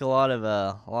probably like a lot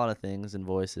of things and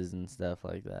voices and stuff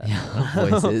like that. Yeah,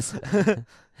 voices.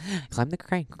 Climb the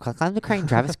crane,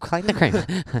 Travis. Climb the crane.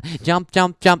 Jump.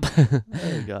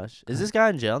 Oh gosh, is this guy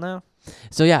in jail now?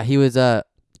 So yeah, he was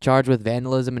charged with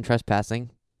vandalism and trespassing.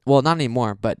 Well, not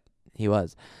anymore, but he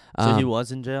was. So he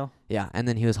was in jail. Yeah, and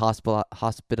then he was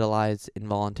hospitalized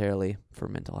involuntarily for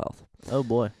mental health. Oh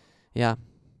boy. Yeah,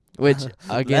 which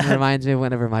again reminds me of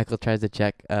whenever Michael tries to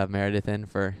check Meredith in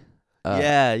for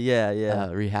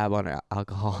rehab on her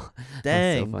alcohol.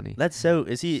 Dang, so funny.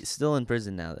 Is he still in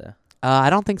prison now though?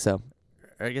 I don't think so.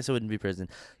 Or I guess it wouldn't be prison.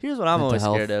 Here's what I'm Mental always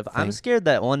health scared of. I'm thing. scared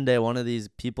that one day one of these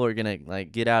people are gonna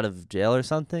like get out of jail or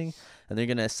something, and they're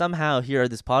gonna somehow hear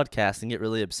this podcast and get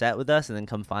really upset with us, and then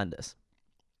come find us.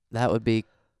 That would be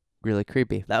really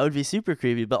creepy. That would be super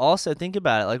creepy. But also think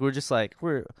about it, like we're just like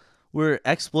we're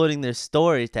exploiting their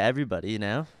story to everybody, you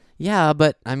know? Yeah,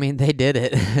 but I mean, they did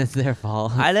it. It's their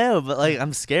fault. I know, but like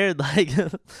I'm scared. Like they're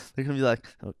gonna be like,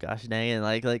 oh gosh dang it,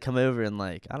 like come over and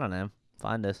like I don't know,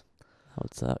 find us. That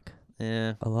would suck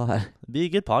Yeah, a lot. it'd be a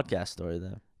good podcast story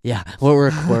though. Yeah, we're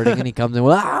recording and he comes in.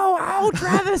 Ow,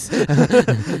 Travis!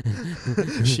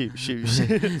 shoot.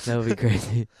 That would be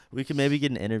crazy. We could maybe get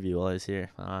an interview while he's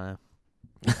here. I don't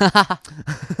know.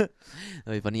 That'd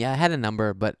be funny. Yeah, I had a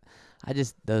number, but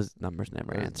those numbers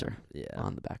never answer Yeah.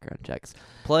 on the background checks.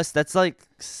 Plus, that's like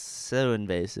so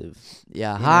invasive.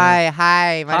 Yeah. You know?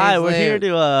 Hi. My Hi, name's we're here Lou.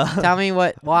 to Tell me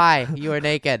why you were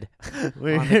naked.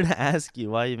 we're on here to ask you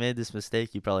why you made this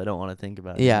mistake. You probably don't want to think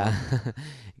about it. Yeah,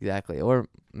 exactly. Or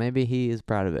maybe he is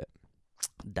proud of it.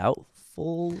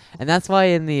 Doubtful. And that's why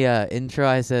in the intro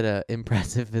I said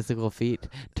impressive physical feat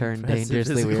turned Impressive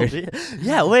dangerously physical weird. feat.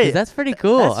 Yeah, wait. 'Cause that's pretty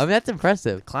cool. that's- I mean, that's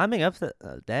impressive. Climbing up the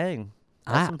dang.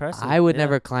 That's impressive. I would yeah.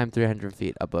 never climb 300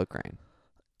 feet up a crane.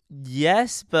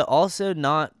 Yes, but also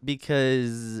not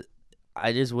because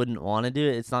I just wouldn't want to do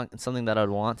it. It's not something that I'd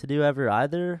want to do ever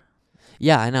either.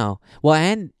 Yeah, I know. Well,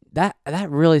 and that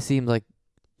really seems like,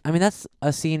 I mean, that's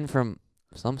a scene from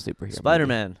some superhero movie.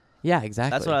 Spider-Man. Yeah, exactly.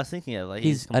 That's what I was thinking of. Like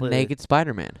He's a completely- naked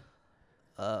Spider-Man.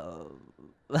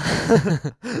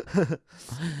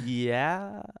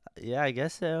 Yeah, I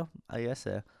guess so.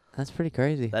 That's pretty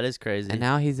crazy. That is crazy. And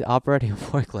now he's operating a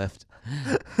forklift.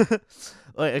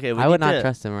 Wait, okay, I would not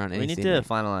trust him around We any need scene to like-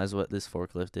 finalize what this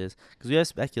forklift is because we have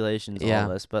speculations, all Yeah.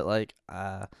 of us, but like,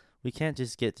 we can't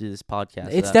just get through this podcast.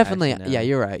 It's without definitely, actually yeah,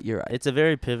 knowing. you're right. It's a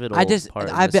very pivotal. I just, part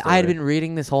of I this had story. been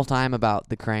reading this whole time about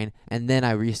the crane, and then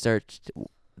I researched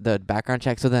the background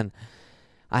check. So then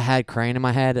I had crane in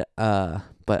my head,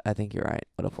 but I think you're right.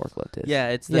 What a forklift is. Yeah,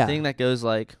 it's the Yeah. thing that goes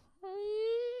like,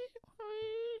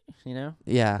 you know,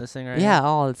 Yeah. this thing right Yeah. here.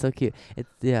 Oh, it's so cute.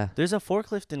 Yeah. There's a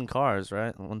forklift in cars,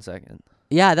 right? 1 second.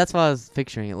 Yeah, that's what I was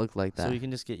picturing. It looked like So that. we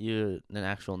can just get you an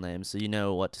actual name, so you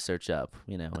know what to search up.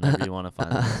 You know, whenever you want to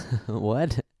find this.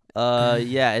 What?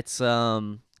 Yeah, it's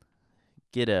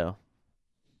Guido.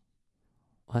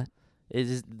 What? It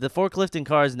is the forklift in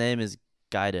car's name is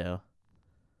Guido.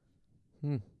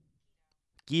 Hmm.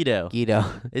 Guido. Guido.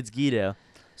 It's Guido.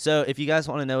 So if you guys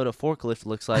want to know what a forklift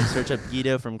looks like, search up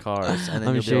Guido from Cars, and then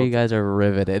I'm you'll sure be you able guys are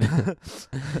riveted.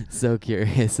 So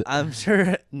curious. I'm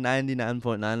sure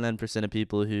 99.99% of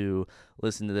people who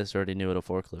listen to this already knew what a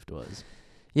forklift was.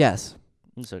 Yes.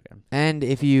 It's okay. And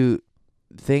if you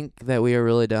think that we are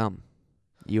really dumb,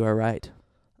 you are right.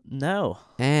 No.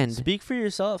 And Speak for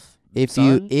yourself. if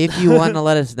son. you want to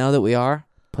let us know that we are,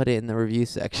 put it in the review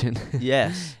section.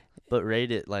 Yes. But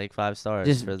rate it like 5 stars.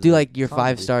 Just for do the like your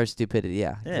comedy. 5-star stupidity.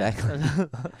 Yeah, Yeah. exactly.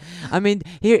 I mean,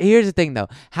 here's the thing though.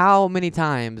 How many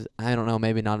times, I don't know,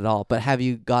 maybe not at all, but have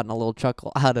you gotten a little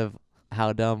chuckle out of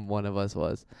how dumb one of us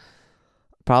was?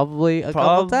 Probably a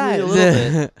couple Probably times. a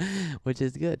little bit. Which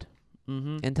is good.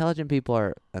 Mm-hmm. Intelligent people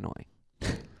are annoying.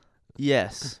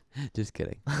 Yes. Just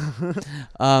kidding.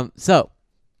 So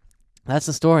that's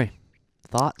the story.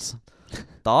 Thoughts?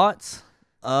 Thoughts?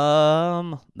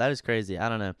 That is crazy. I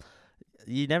don't know.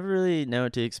 You never really know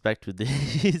what to expect with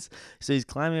these. So he's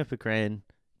climbing up a crane,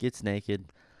 gets naked,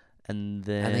 and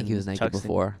then I think he was naked chucks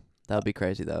before. That would be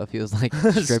crazy though if he was like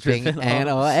stripping Stripping and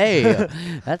off. hey,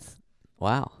 that's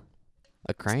wow,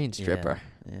 a crane Yeah, stripper,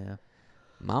 Yeah.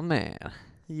 my man.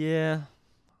 Yeah.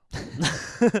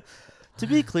 To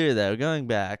be clear though, going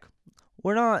back,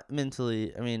 we're not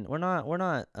mentally, I mean, we're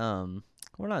not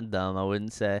dumb, I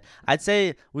wouldn't say. I'd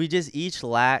say we just each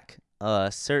lack a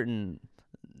certain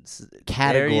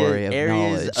Category of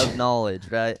areas knowledge. of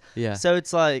knowledge, right? Yeah. So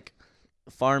it's like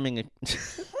farming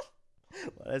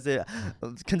what is it?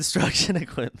 Construction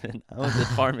equipment. I was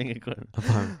farming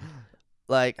equipment.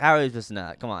 Like, how are you supposed to know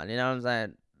that? Come on, you know what I'm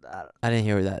saying? I didn't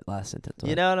hear that last sentence.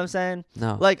 You know what I'm saying?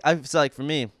 No. Like so like for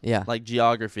me, Yeah. like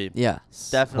geography, Yeah.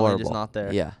 definitely Horrible. just not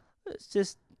there. Yeah. It's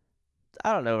just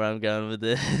I don't know where I'm going with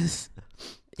this.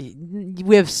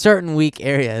 We have certain weak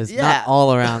areas, Yeah. not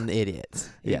all around idiots.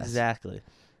 Yes. Exactly.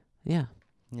 Yeah.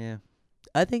 Yeah.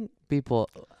 I think people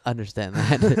understand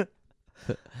that.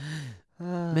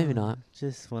 Maybe not.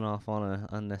 Just went off on an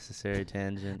unnecessary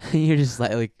tangent. You're just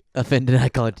slightly offended I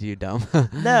called you dumb.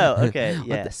 No. Okay. What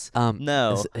the- Yes. No.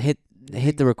 No.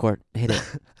 Hit the record. Hit it.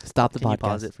 Stop the Can podcast. you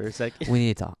pause it for a second? We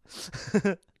need to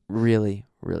talk. Really,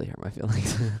 really hurt my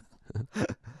feelings.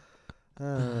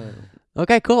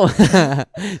 Okay, cool.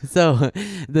 So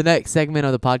the next segment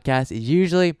of the podcast is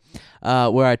usually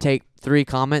where I take 3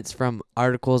 comments from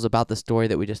articles about the story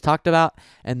that we just talked about,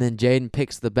 and then Jaden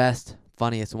picks the best,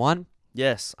 funniest one.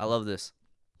 Yes, I love this.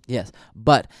 Yes,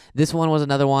 but this one was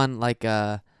another one like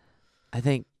I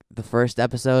think the first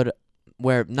episode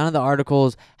where none of the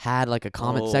articles had like a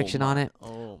comment section on it,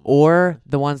 or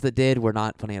the ones that did were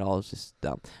not funny at all. It was just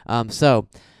dumb. So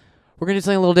we're gonna do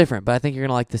something a little different, but I think you're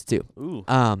gonna like this too. Ooh.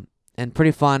 And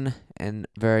pretty fun and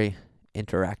very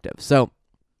interactive. So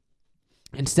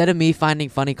instead of me finding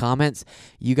funny comments,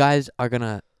 you guys are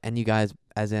gonna, and you guys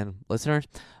as in listeners,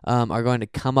 are going to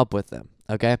come up with them.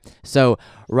 Okay, so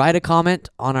write a comment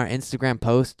on our Instagram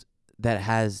post that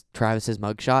has Travis's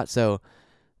mugshot. So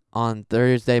on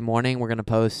Thursday morning, we're gonna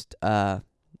post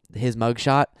his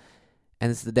mugshot,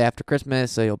 and it's the day after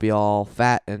Christmas, so you'll be all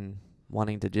fat and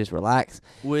wanting to just relax.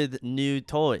 With new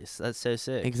toys. That's so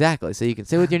sick. Exactly. So you can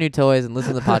sit with your new toys and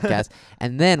listen to the podcast,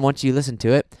 and then once you listen to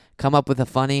it, come up with a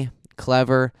funny,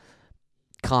 clever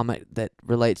comment that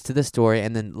relates to the story,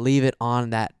 and then leave it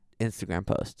on that Instagram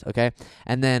post, okay?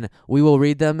 And then we will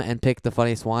read them and pick the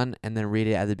funniest one, and then read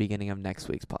it at the beginning of next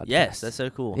week's podcast. Yes, that's so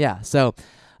cool. Yeah, so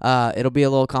it'll be a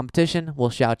little competition. We'll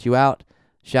shout you out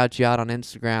on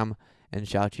Instagram, and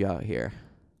shout you out here.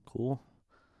 Cool.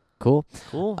 Cool?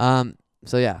 Cool.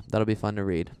 So yeah, that'll be fun to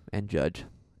read and judge.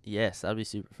 Yes, that'd be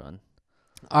super fun.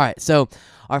 All right, so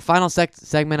our final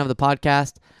segment of the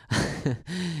podcast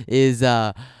is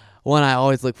one I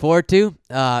always look forward to.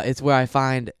 It's where I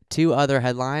find 2 other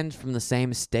headlines from the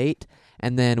same state,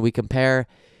 and then we compare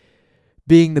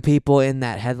being the people in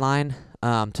that headline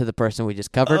to the person we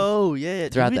just covered. Oh, yeah.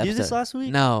 Did throughout we the do this episode. last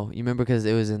week? No, you remember because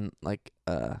it was in like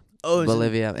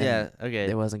Bolivia. And yeah, okay.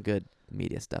 There wasn't good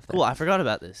media stuff there. Cool, I forgot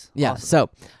about this. Yeah, Awesome. so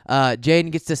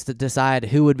Jaden gets to decide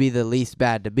who would be the least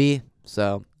bad to be.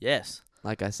 So, Yes.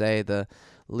 like I say, the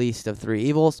least of 3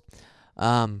 evils.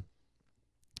 And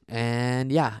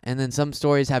yeah, and then some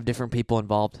stories have different people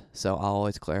involved, so I'll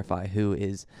always clarify who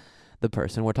is the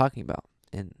person we're talking about,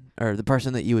 or the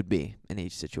person that you would be in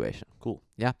each situation. Cool.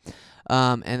 Yeah.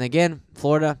 And again,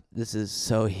 Florida, this is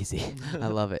so easy. I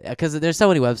love it because there's so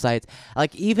many websites.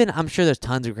 Like even I'm sure there's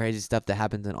tons of crazy stuff that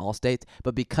happens in all states,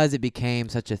 but because it became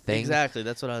such a thing, Exactly,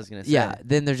 that's what I was going to say. yeah.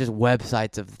 Then there's just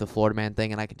websites of the Florida man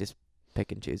thing, and I can just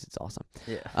pick and choose. It's awesome.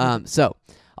 Yeah. So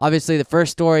obviously the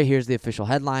first story, here's the official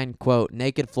headline, quote,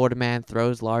 naked Florida man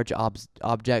throws large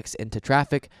objects into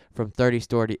traffic from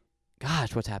 30-story.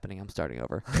 Gosh, what's happening? I'm starting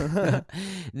over.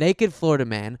 Naked Florida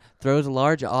man throws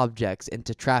large objects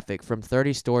into traffic from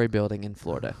 30-story building in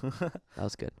Florida. That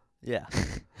was good. Yeah.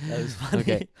 That was funny.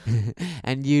 Okay.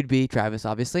 And you'd be Travis,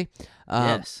 obviously.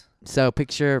 Yes. So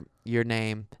picture your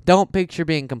name. Don't picture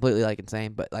being completely like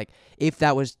insane, but like if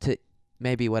that was to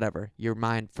maybe whatever, your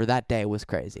mind for that day was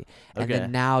crazy. And Okay.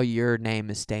 then now your name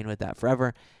is stained with that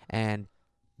forever, and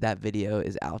that video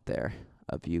is out there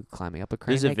of you climbing up a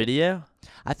crane. There's a naked. video?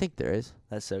 I think there is.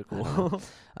 That's so I don't cool.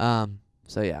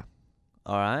 So yeah.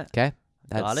 All right. Okay.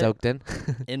 Got That's it. soaked in.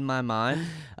 In my mind.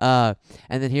 And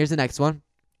then here's the next one.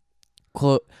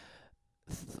 Quote,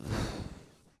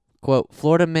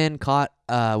 Florida man caught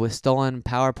with stolen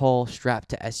power pole strapped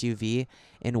to SUV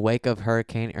in wake of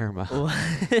Hurricane Irma. What?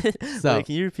 So, Wait,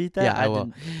 can you repeat that? yeah, I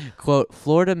will. Quote,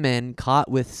 Florida men caught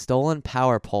with stolen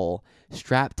power pole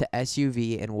strapped to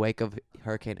SUV in wake of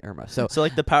Hurricane Irma. So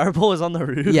like the power pole is on the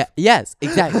roof? yeah, yes,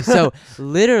 exactly. So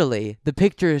literally, the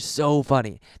picture is so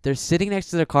funny. They're sitting next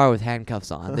to their car with handcuffs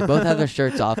on. They both have their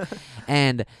shirts off,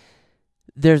 and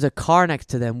there's a car next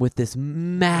to them with this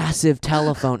massive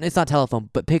telephone. It's not telephone,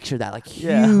 but picture that, like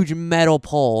Yeah. huge metal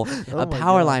pole, Oh a my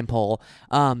power God. line pole.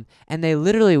 And they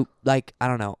literally, like, I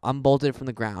don't know, unbolted it from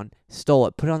the ground, stole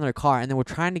it, put it on their car, and then were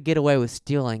trying to get away with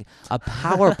stealing a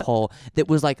power pole that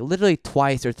was like literally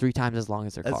twice or 3 times as long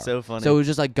as their car. That's so funny. So it was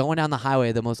just like going down the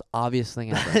highway, the most obvious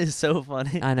thing That ever. is so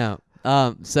funny. I know.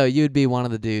 So you'd be one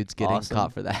of the dudes getting Awesome.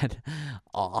 caught for that.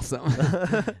 Awesome.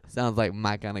 Sounds like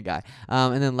my kind of guy.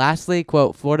 And then lastly,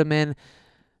 quote, Florida man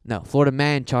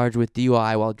charged with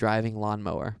DUI while driving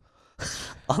lawnmower.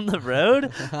 On the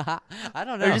road? I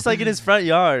don't know. Or just like in his front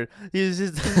yard? He's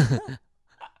just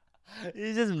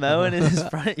he's just mowing in his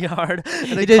front yard. And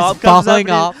He a just cop comes up falling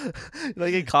off.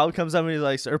 like a cop comes up and he's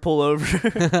like, "Sir, pull over."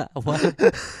 What?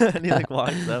 And he like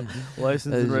walks up,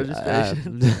 license and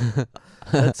registration.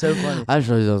 That's so funny. I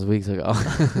showed you those weeks ago.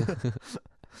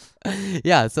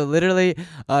 Yeah, so literally,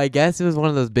 I guess it was one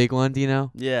of those big ones, you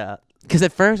know? Yeah. Because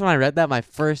at first, when I read that, my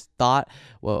first thought,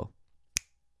 whoa.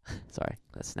 Sorry,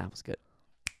 that snap was good.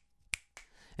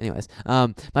 Anyways,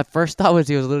 my first thought was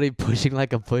he was literally pushing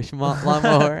like a push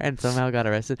lawnmower and somehow got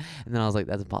arrested. And then I was like,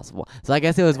 that's impossible. So I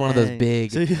guess it was one of those Dang.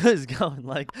 big. So he was going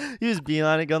like he was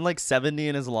beeline it, going like 70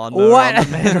 in his lawnmower What? on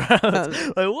the main roads.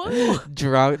 Like what?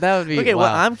 Drunk. That would be Okay,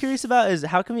 what wow. I'm curious about is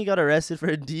how come he got arrested for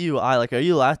a DUI? Like, are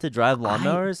you allowed to drive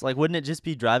lawnmowers? Like, wouldn't it just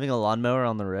be driving a lawnmower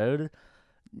on the road?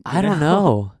 I don't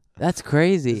know. That's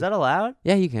crazy. Is that allowed?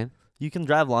 Yeah, you can. You can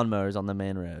drive lawnmowers on the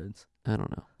main roads. I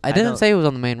don't know. I I didn't know- say it was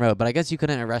on the main road, but I guess you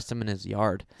couldn't arrest him in his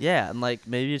yard. Yeah, and like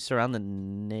maybe it's around the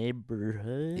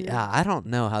neighborhood. Yeah, I don't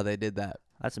know how they did that.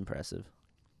 That's impressive.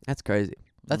 That's crazy.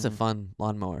 That's a Mhm. fun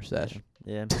lawnmower sesh.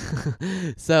 Yeah.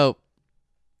 So,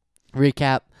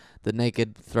 recap the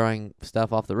naked throwing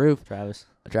stuff off the roof.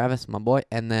 Travis, my boy.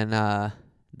 And then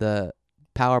the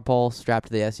power pole strapped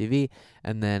to the SUV.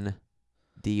 And then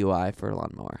DUI for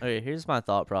lawnmower. Okay, here's my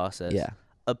thought process. Yeah.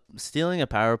 Stealing a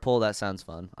power pole, that sounds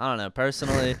fun. I don't know.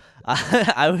 Personally,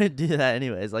 I would do that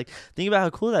anyways. Like, think about how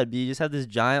cool that'd be. You just have this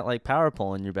giant, like, power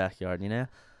pole in your backyard, you know?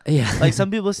 Yeah. Like, some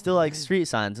people still like street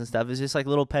signs and stuff. It's just, like,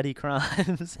 little petty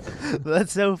crimes.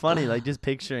 That's so funny. Like, just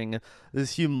picturing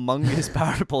this humongous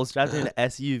power pole strapped in an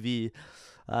SUV.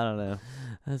 I don't know.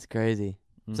 That's crazy.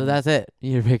 So Mhm. that's it.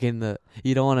 You're picking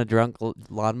you don't want a drunk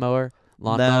lawnmower?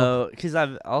 No, because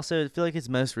I also feel like it's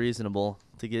most reasonable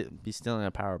to be stealing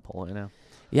a power pole, you know?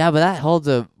 Yeah, but that holds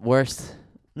a worse.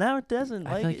 No, it doesn't.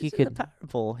 I feel like you it's a could- power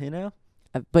pole, you know?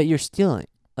 But you're stealing.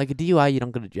 Like a DUI, you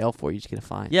don't go to jail for. You just get a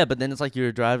fine. Yeah, but then it's like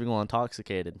you're driving while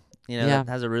intoxicated. You know, Yeah.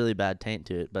 that has a really bad taint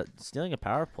to it. But stealing a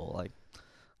power pole, like,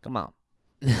 come on.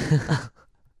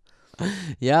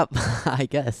 Yep, I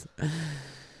guess.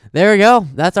 There we go.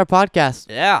 That's our podcast.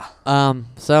 Yeah.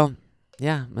 So,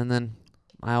 yeah, and then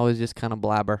I always just kind of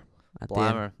blabber at the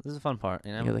end. Blammer. This is a fun part,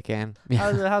 you know? Yeah, they can.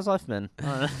 How's life been? I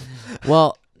don't know.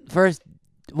 Well, first,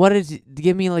 what did you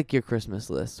give me like your Christmas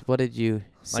list? What did you My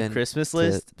send Christmas to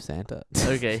list? Santa?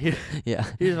 Okay, Yeah.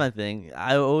 here's my thing.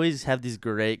 I always have these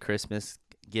great Christmas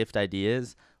gift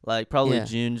ideas, like probably Yeah.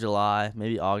 June, July,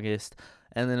 maybe August,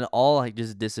 and then it all like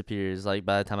just disappears like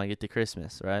by the time I get to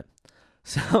Christmas, right?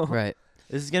 So Right.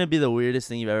 this is gonna be the weirdest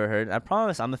thing you've ever heard. I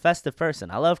promise I'm a festive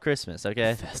person. I love Christmas,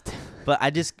 okay? Festive. But I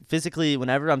just physically,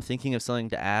 whenever I'm thinking of something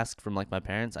to ask from like my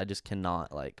parents, I just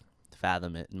cannot like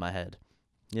fathom it in my head.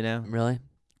 You know? Really?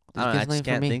 I don't know. I Just just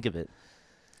can't me. think of it.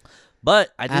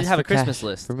 But I did Ask have for a Christmas cash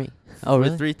list for me. Oh, with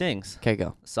really? 3 things: Okay,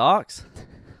 go. socks,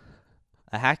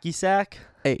 a hacky sack,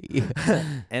 Hey.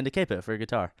 and a capo for a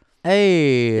guitar.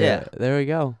 Hey. Yeah. There we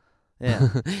go. Yeah.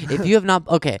 If you have not,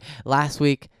 okay, last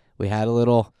week we had a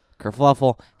little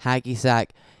kerfluffle, hacky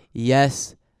sack.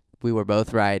 Yes, we were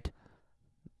both right.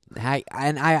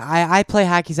 And I play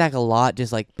hacky sack a lot,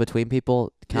 just like between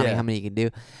people, counting Yeah. how many you can do.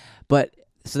 But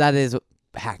so that is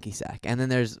hacky sack. And then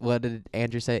there's, what did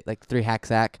Andrew say? Like 3 hack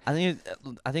sack. I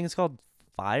think it's called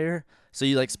fire. So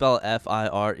you like spell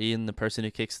FIRE, and the person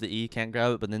who kicks the E can't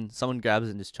grab it, but then someone grabs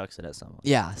it and just chucks it at someone.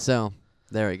 Yeah. So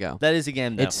there we go. That is a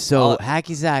game. Though. It's so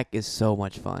hacky sack is so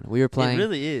much fun. We were It playing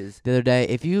really is. the other day.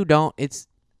 If you don't,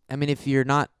 I mean, if you're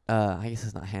not, I guess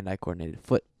it's not hand-eye coordinated,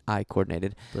 foot-eye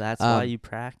coordinated. But that's why Um, you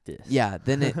practice. Yeah,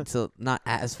 then it's not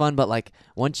as fun. But like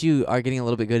once you are getting a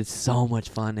little bit good, it's so much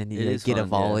fun, and It you is get a fun, yeah.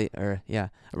 volley or a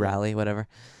rally, whatever.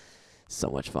 So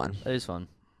much fun. That is fun.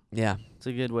 Yeah. It's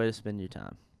a good way to spend your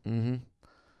time, Mm-hmm.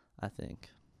 I think.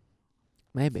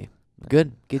 Maybe.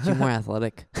 Good. Get you more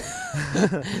athletic.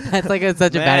 That's like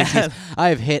such a bad excuse. Man.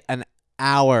 I've hit an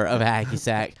hour of hacky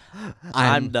sack.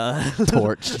 I'm done.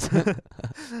 torched.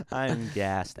 I'm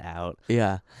gassed out.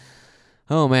 Yeah.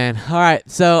 Oh man. All right.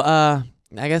 So I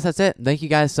guess that's it. Thank you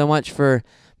guys so much for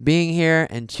being here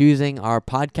and choosing our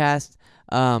podcast.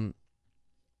 And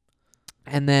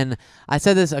then I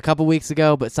said this a couple weeks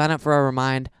ago, but sign up for our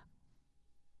Remind.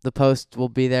 The post will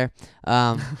be there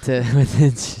with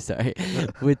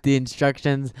the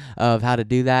instructions of how to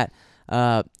do that.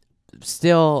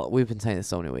 Still, we've been saying this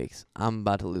so many weeks. I'm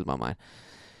about to lose my mind.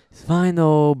 It's fine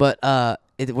though, but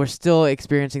we're still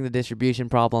experiencing the distribution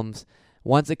problems.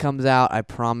 Once it comes out, I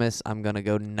promise I'm gonna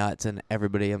go nuts, and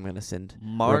everybody I'm gonna send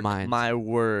Mark reminds. my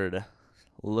word.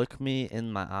 Look me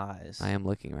in my eyes. I am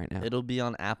looking right now. It'll be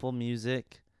on Apple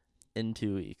Music in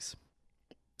 2 weeks.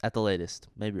 at the latest,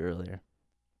 maybe earlier.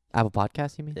 Apple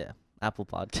Podcast, you mean? Yeah, Apple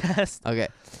Podcast. Okay.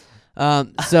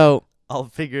 So I'll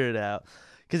figure it out.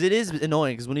 Because it is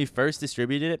annoying. Because when we first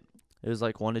distributed it, it was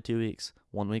like 1 to 2 weeks.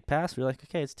 1 week passed. We were like,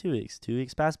 okay, it's 2 weeks. 2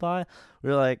 weeks passed by. We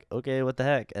were like, okay, what the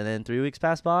heck? And then 3 weeks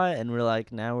passed by, and we're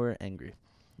like, now we're angry.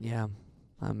 yeah,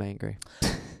 I'm angry.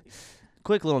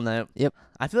 Quick little note. Yep.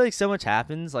 I feel like so much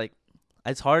happens. Like,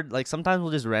 it's hard. Like, sometimes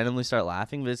we'll just randomly start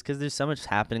laughing, but it's because there's so much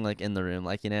happening, like, in the room.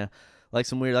 Like, you know, like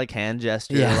some weird, like, hand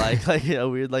gesture. Yeah. Like a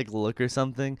weird, like, look or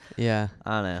something. Yeah.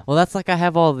 I don't know. Well, that's like I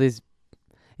have all these.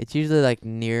 It's usually like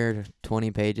near 20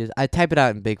 pages. I type it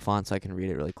out in big font so I can read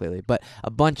it really clearly. But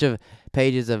a bunch of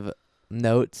pages of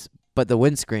notes, but the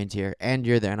windscreen's here and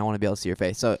you're there and I want to be able to see your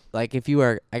face. So like if you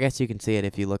are, I guess you can see it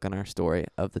if you look on our story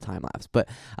of the time lapse. But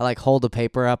I like hold the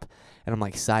paper up and I'm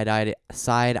like side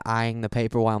eyeing the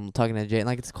paper while I'm talking to Jay. And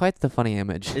like it's quite the funny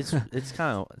image. It's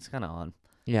kind of odd.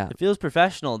 Yeah. It feels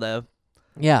professional though.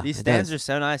 Yeah. These it stands does. are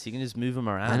so nice. You can just move them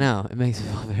around. I know. It makes me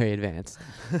feel very advanced.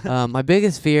 My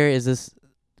biggest fear is this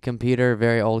computer,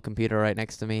 very old computer right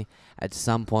next to me, at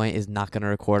some point is not going to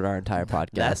record our entire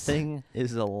podcast. That thing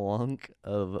is a hunk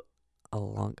of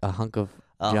a hunk of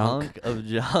a junk. hunk of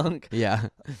junk. Yeah.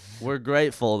 We're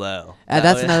grateful though.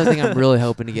 That's another thing I'm really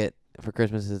hoping to get for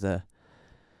Christmas is a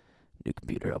new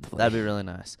computer. Hopefully. That'd be really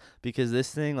nice because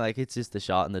this thing, like, it's just a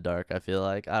shot in the dark. I feel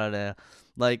like I don't know,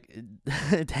 like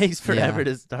it takes forever Yeah.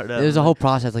 to start up. There's a whole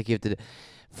process like you have to do.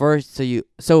 First,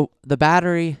 so the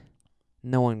battery,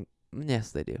 no one.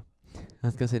 Yes, they do. I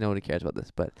was gonna say nobody cares about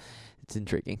this, but it's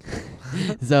intriguing.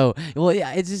 So, well,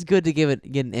 yeah, it's just good to get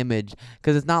an image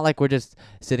because it's not like we're just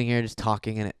sitting here just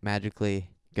talking and it magically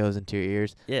goes into your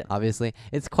ears. Yeah. Obviously,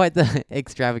 it's quite the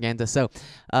extravaganza. So,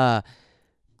 the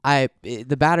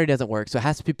battery doesn't work, so it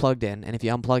has to be plugged in, and if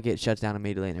you unplug it, it shuts down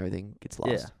immediately and everything gets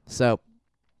lost. Yeah. So,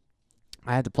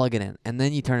 I had to plug it in, and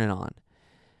then you turn it on,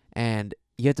 and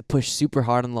you have to push super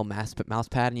hard on the little mouse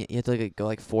pad, and you have to go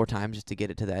like 4 times just to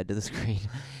get it to the edge of the screen.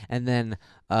 And then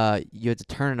you have to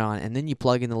turn it on, and then you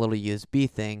plug in the little USB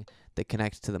thing that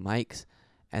connects to the mics,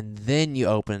 and then you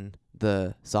open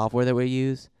the software that we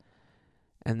use,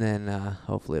 and then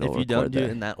hopefully it'll If you record don't do there.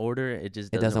 it in that order, it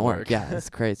just It doesn't work. Yeah, it's it's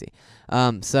crazy.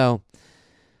 So,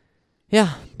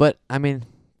 yeah, but I mean,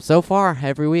 so far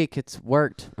every week it's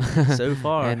worked. so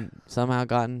far. And somehow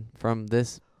gotten from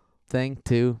this thing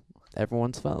to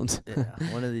everyone's phones. Yeah,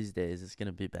 one of these days it's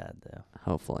gonna be bad though.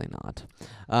 Hopefully not.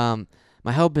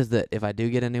 My hope is that if I do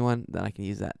get a new one, then I can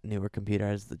use that newer computer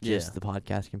as the Yeah. the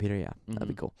podcast computer. Yeah, that'd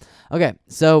be Mhm. cool. Okay,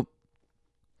 so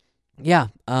yeah,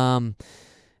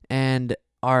 and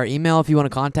our email, if you want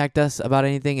to contact us about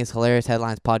anything, is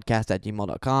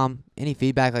hilariousheadlinespodcast@gmail.com. Any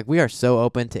feedback, like we are so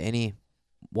open to any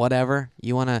whatever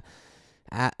you want to,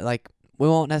 like we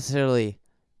won't necessarily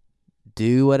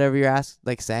do whatever you're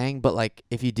saying, but like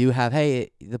if you do have,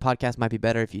 hey, the podcast might be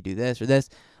better if you do this or this,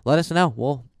 let us know.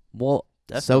 We'll soak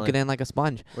it Definitely. in like a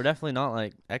sponge. We're definitely not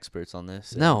like experts on this.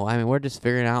 So. No, I mean we're just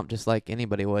figuring it out just like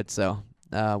anybody would. So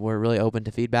we're really open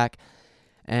to feedback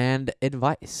and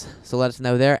advice. So let us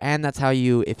know there. And that's how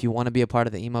if you want to be a part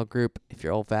of the email group, if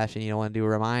you're old fashioned, you don't want to do a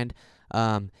remind,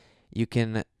 you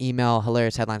can email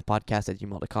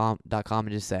hilariousheadlinespodcast@gmail.com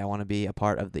and just say I want to be a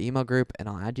part of the email group, and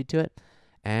I'll add you to it.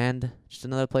 And just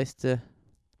another place to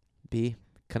be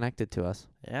connected to us.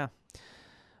 Yeah.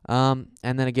 And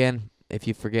then again, if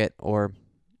you forget or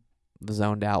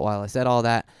zoned out while I said all of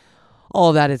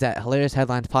that is at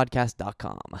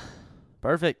hilariousheadlinespodcast.com.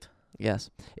 Perfect. Yes.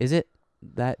 Is it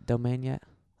that domain yet?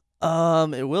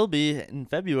 It will be in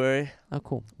February. Oh,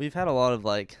 cool. We've had a lot of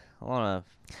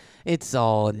It's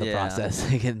all in the Yeah. process.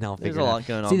 Getting all there's figured a out. lot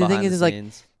going on. See, the thing behind is the like,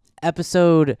 scenes.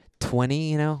 Episode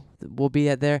 20, we'll be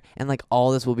at there, and like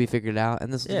all this will be figured out,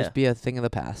 and this will Yeah. just be a thing of the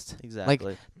past.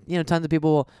 Exactly. Tons of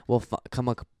people will come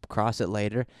across it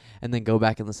later, and then go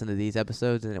back and listen to these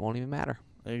episodes, and it won't even matter.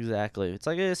 Exactly. It's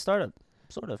like a startup,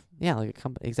 sort of. Yeah, like a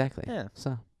company. Exactly. Yeah.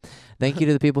 So, thank you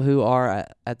to the people who are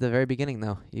at the very beginning,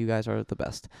 though. You guys are the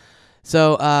best.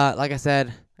 So, like I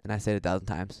said, and I said it 1,000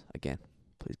 times, again,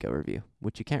 please go review,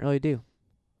 which you can't really do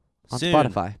on Soon.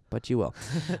 Spotify, but you will.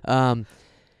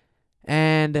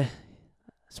 And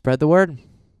spread the word.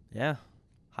 Yeah.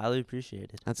 Highly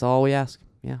appreciated. That's all we ask.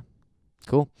 Yeah.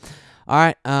 Cool. All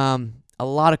right. A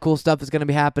lot of cool stuff is going to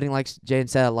be happening. Like Jaden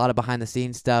said, a lot of behind the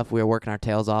scenes stuff. We are working our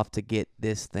tails off to get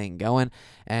this thing going,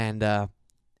 and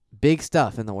big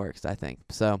stuff in the works, I think.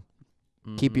 So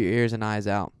keep your ears and eyes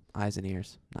out. Eyes and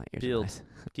ears, not ears Peeled. and eyes.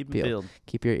 Keep them peeled. peeled.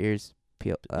 Keep your ears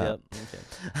peeled. Yep. Okay.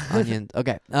 Onions.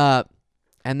 Okay. And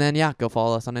then go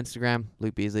follow us on Instagram.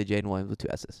 Luke Beasley, Jaden Williams with 2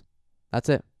 S's. That's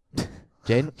it.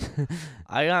 Jaden.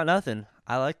 I got nothing.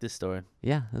 I like this story.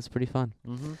 Yeah, that's pretty fun.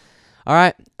 Mm-hmm. All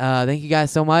right. Thank you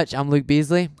guys so much. I'm Luke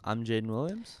Beasley, I'm Jaden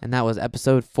Williams. and that was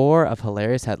episode 4 of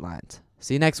Hilarious Headlines.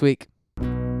 See you next week.